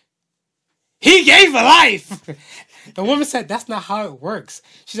pressure. He gave a life. The woman said, that's not how it works.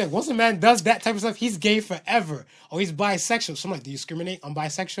 She said, once a man does that type of stuff, he's gay forever. Or he's bisexual. So I'm like, do you discriminate on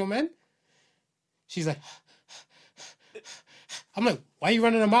bisexual men? She's like, I'm like, why are you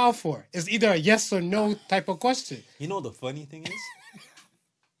running a mile for? It's either a yes or no type of question. You know the funny thing is?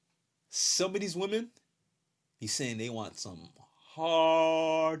 Some of these women, he's saying they want some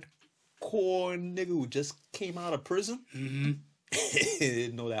hardcore nigga who just came out of prison.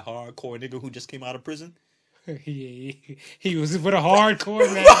 Didn't know that hardcore nigga who just came out of prison. He was with a hardcore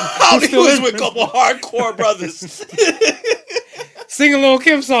man. He was with a couple hardcore brothers. Sing a little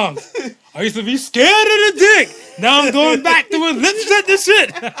Kim song. I used to be scared of the dick. Now I'm going back to when lips said the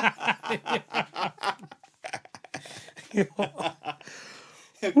shit.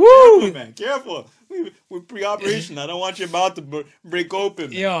 Woo! Careful, man. Careful. We're pre-operation. I don't want your mouth to break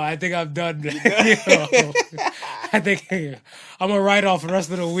open. Yo, I think I'm done. Yo, I think I'm going to write off the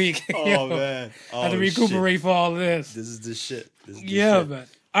rest of the week. Oh, man. I have to recuperate for all this. This is the shit. Yeah, man.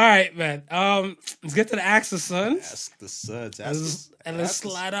 All right, man. Let's get to the Ask the Sons. Ask the Sons. Let's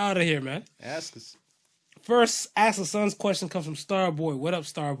slide out of here, man. Ask us. First Ask the Sons question comes from Starboy. What up,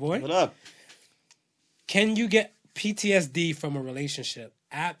 Starboy? What up? Can you get PTSD from a relationship?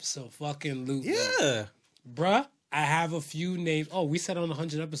 Absolutely. Yeah. Bruh, I have a few names. Oh, we said on the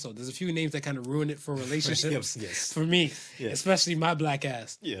 100th episode, there's a few names that kind of ruin it for relationships. Yes. For me, Yeah. especially my black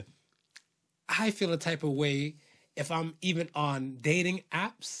ass. Yeah. I feel a type of way if I'm even on dating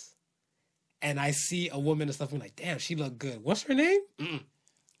apps and I see a woman and stuff, I'm like, damn, she look good. What's her name?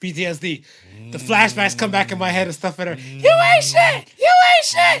 PTSD. The flashbacks come back in my head and stuff at her. You ain't shit. You ain't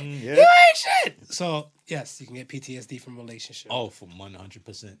shit. Yeah. You ain't shit. So, yes, you can get PTSD from relationships. Oh, from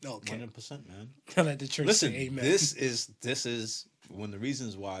 100%. Okay. 100%, man. I let the church Listen, say amen. this is one of the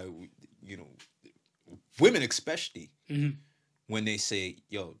reasons why, women especially, when they say,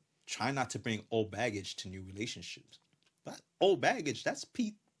 yo, try not to bring old baggage to new relationships. That old baggage, that's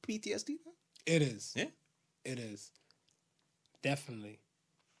PTSD, man. It is. Yeah. It is. Definitely.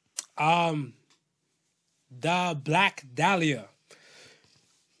 The Black Dahlia.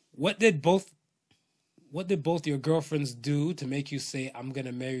 What did both your girlfriends do to make you say, I'm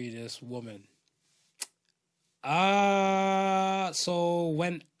gonna marry this woman? So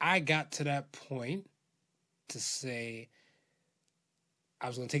when I got to that point to say I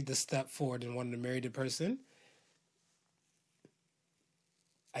was gonna take this step forward and wanted to marry the person,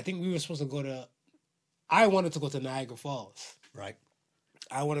 I think we were supposed to I wanted to go to Niagara Falls. Right.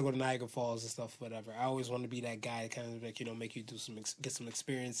 I want to go to Niagara Falls and stuff, whatever. I always want to be that guy that kind of like, make you do get some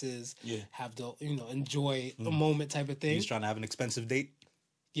experiences. Yeah. Have the, enjoy a moment type of thing. He's trying to have an expensive date.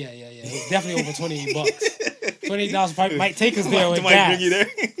 Yeah. It's definitely over $28. $28 probably might take us there with might gas. bring you there.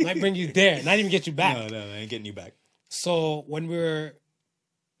 Might bring you there. Not even get you back. No, I ain't getting you back. So when we were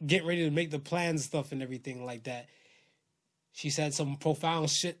getting ready to make the plans and stuff and everything like that, she said some profound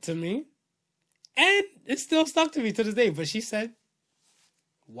shit to me. And it still stuck to me to this day. But she said,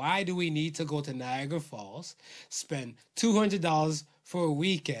 why do we need to go to Niagara Falls, spend $200 for a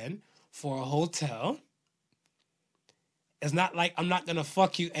weekend for a hotel? It's not like I'm not going to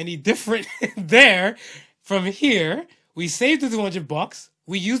fuck you any different there from here. We saved the $200.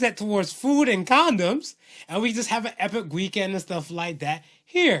 We use that towards food and condoms. And we just have an epic weekend and stuff like that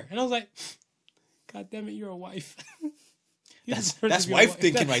here. And I was like, God damn it, you're a wife. That's wife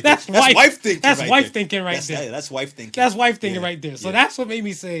thinking right there. That's wife thinking right there. That's wife thinking. That's wife thinking right there. So that's what made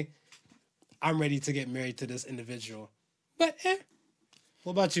me say, I'm ready to get married to this individual. But,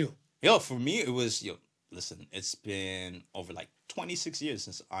 what about you? Yo, for me, it was, listen, it's been over like 26 years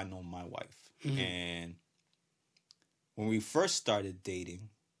since I know my wife. Mm-hmm. And when we first started dating,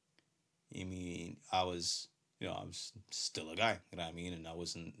 I was still a guy, you know what I mean? And I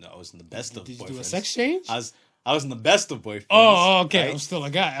wasn't the best of boyfriends. Did you do a sex change? I was in the best of boyfriends. Oh, okay. Right? I'm still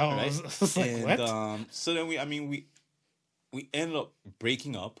a guy. I was like, and, what? So then we ended up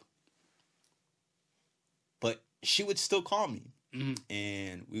breaking up, but she would still call me,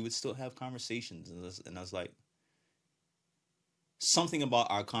 and we would still have conversations, and I was like, something about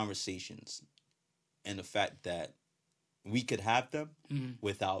our conversations and the fact that we could have them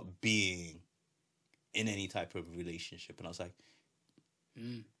without being in any type of relationship, and I was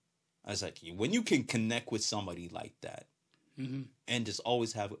like, when you can connect with somebody like that, and just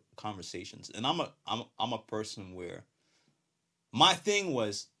always have conversations. And I'm a person where my thing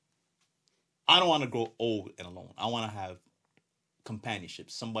was, I don't want to grow old and alone. I want to have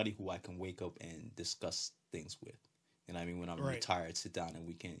companionship, somebody who I can wake up and discuss things with. You know what I mean? When I'm retired, sit down and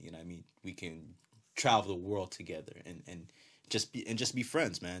we can, we can travel the world together and just be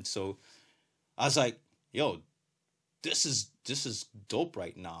friends, man. So I was like, yo, this is dope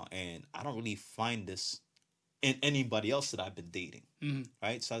right now, and I don't really find this in anybody else that I've been dating,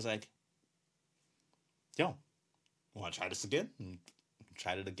 right? So I was like, yo, want to try this again? And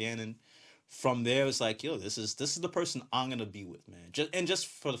tried it again, and from there, it's like, yo, this is the person I'm gonna be with, man. Just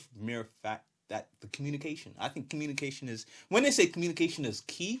for the mere fact that the communication. I think communication is, when they say communication is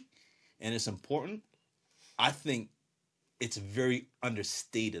key and it's important, I think it's very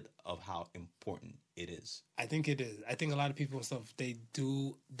understated of how important it is. I think it is. I think a lot of people and stuff, they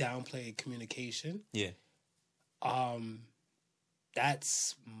do downplay communication. Yeah.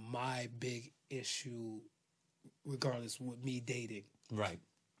 That's my big issue, regardless with me dating. Right.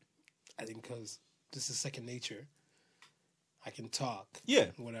 I think because this is second nature. I can talk. Yeah.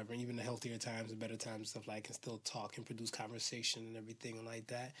 Whatever. Even the healthier times, the better times, stuff like I can still talk and produce conversation and everything like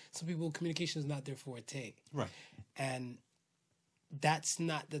that. Some people, communication is not their forte. Right. And that's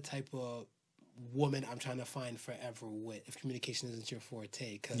not the type of woman I'm trying to find forever with if communication isn't your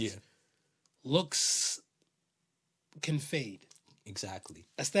forte. Because looks can fade. Exactly.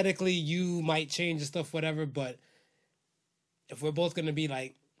 Aesthetically, you might change and stuff, whatever, but if we're both going to be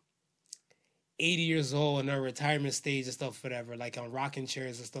like 80 years old in our retirement stage and stuff, whatever, like on rocking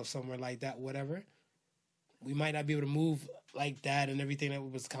chairs and stuff, somewhere like that, whatever, we might not be able to move like that, and everything that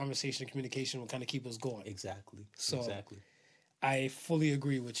was conversation and communication will kind of keep us going. Exactly. So exactly. I fully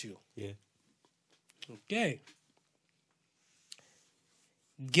agree with you. Yeah. Okay.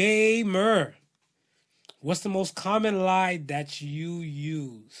 Gamer. What's the most common lie that you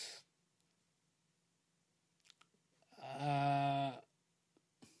use?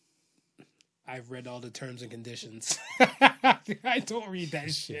 I've read all the terms and conditions. I don't read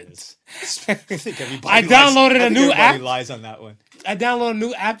that shit. I think everybody I downloaded a new app. Lies on that one. I downloaded a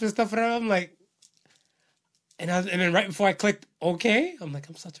new app and stuff, and I'm like, and then right before I clicked OK, I'm like,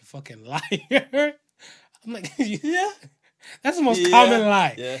 I'm such a fucking liar. I'm like, yeah, that's the most common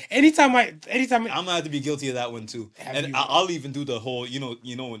lie. Yeah. Anytime I'm gonna have to be guilty of that one too. And I'll even do the whole, you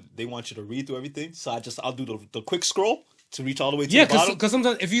know, when they want you to read through everything. So I'll do the quick scroll to reach all the way to the bottom. Because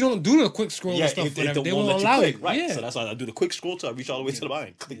sometimes if you don't do the quick scroll and stuff, they won't allow it. Right. Yeah. So that's why I do the quick scroll till I reach all the way to the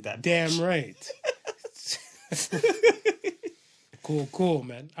bottom. Click that. Damn right. Cool,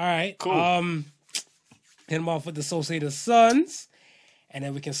 man. All right. Cool. Hit them off with the So Say the Sons, and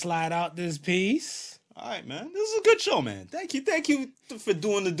then we can slide out this piece. All right, man. This is a good show, man. Thank you for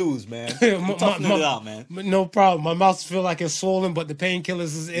doing the dues, man. Toughening it out, man. No problem. My mouth feel like it's swollen, but the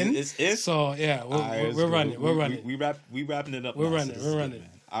painkillers is in. It's in. So yeah, we're running. We're running. We wrapping it up. We're now, running. So we're running. Good,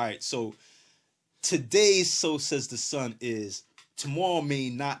 all right. So today's So Says the Sun is tomorrow may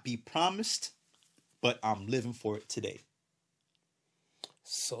not be promised, but I'm living for it today.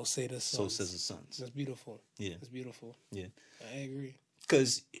 So say the Sons. So says the Sons. That's beautiful. Yeah. That's beautiful. Yeah. I agree.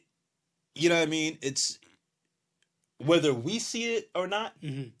 Because, you know what I mean? It's whether we see it or not,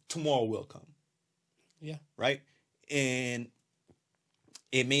 tomorrow will come. Yeah. Right? And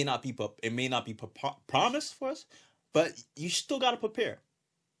it may not be promised for us, but you still got to prepare.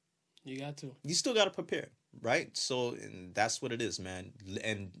 You got to. You still got to prepare, right? So, and that's what it is, man.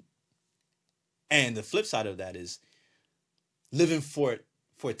 And the flip side of that is living for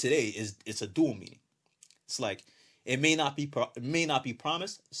today it's a dual meaning. It's like it may not be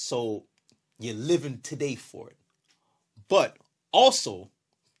promised, so you're living today for it. But also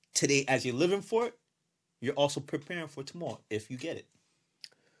today, as you're living for it, you're also preparing for tomorrow if you get it.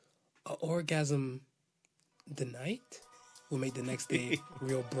 An orgasm the night will make the next day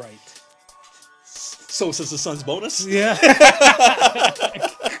real bright. So says the Sun's bonus? Yeah.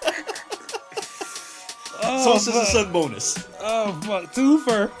 So says the Sun bonus. Oh, fuck. Two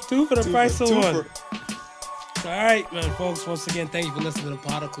for the price of one. All right, man, folks. Once again, thank you for listening to the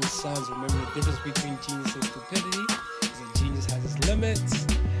Particle Sons. Remember, the difference between genius and stupidity is that genius has its limits,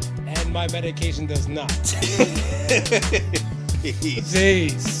 and my medication does not.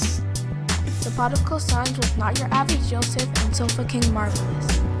 Peace. The Particle Sons was not your average Joseph and Sofa King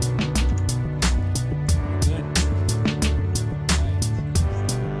Marvelous.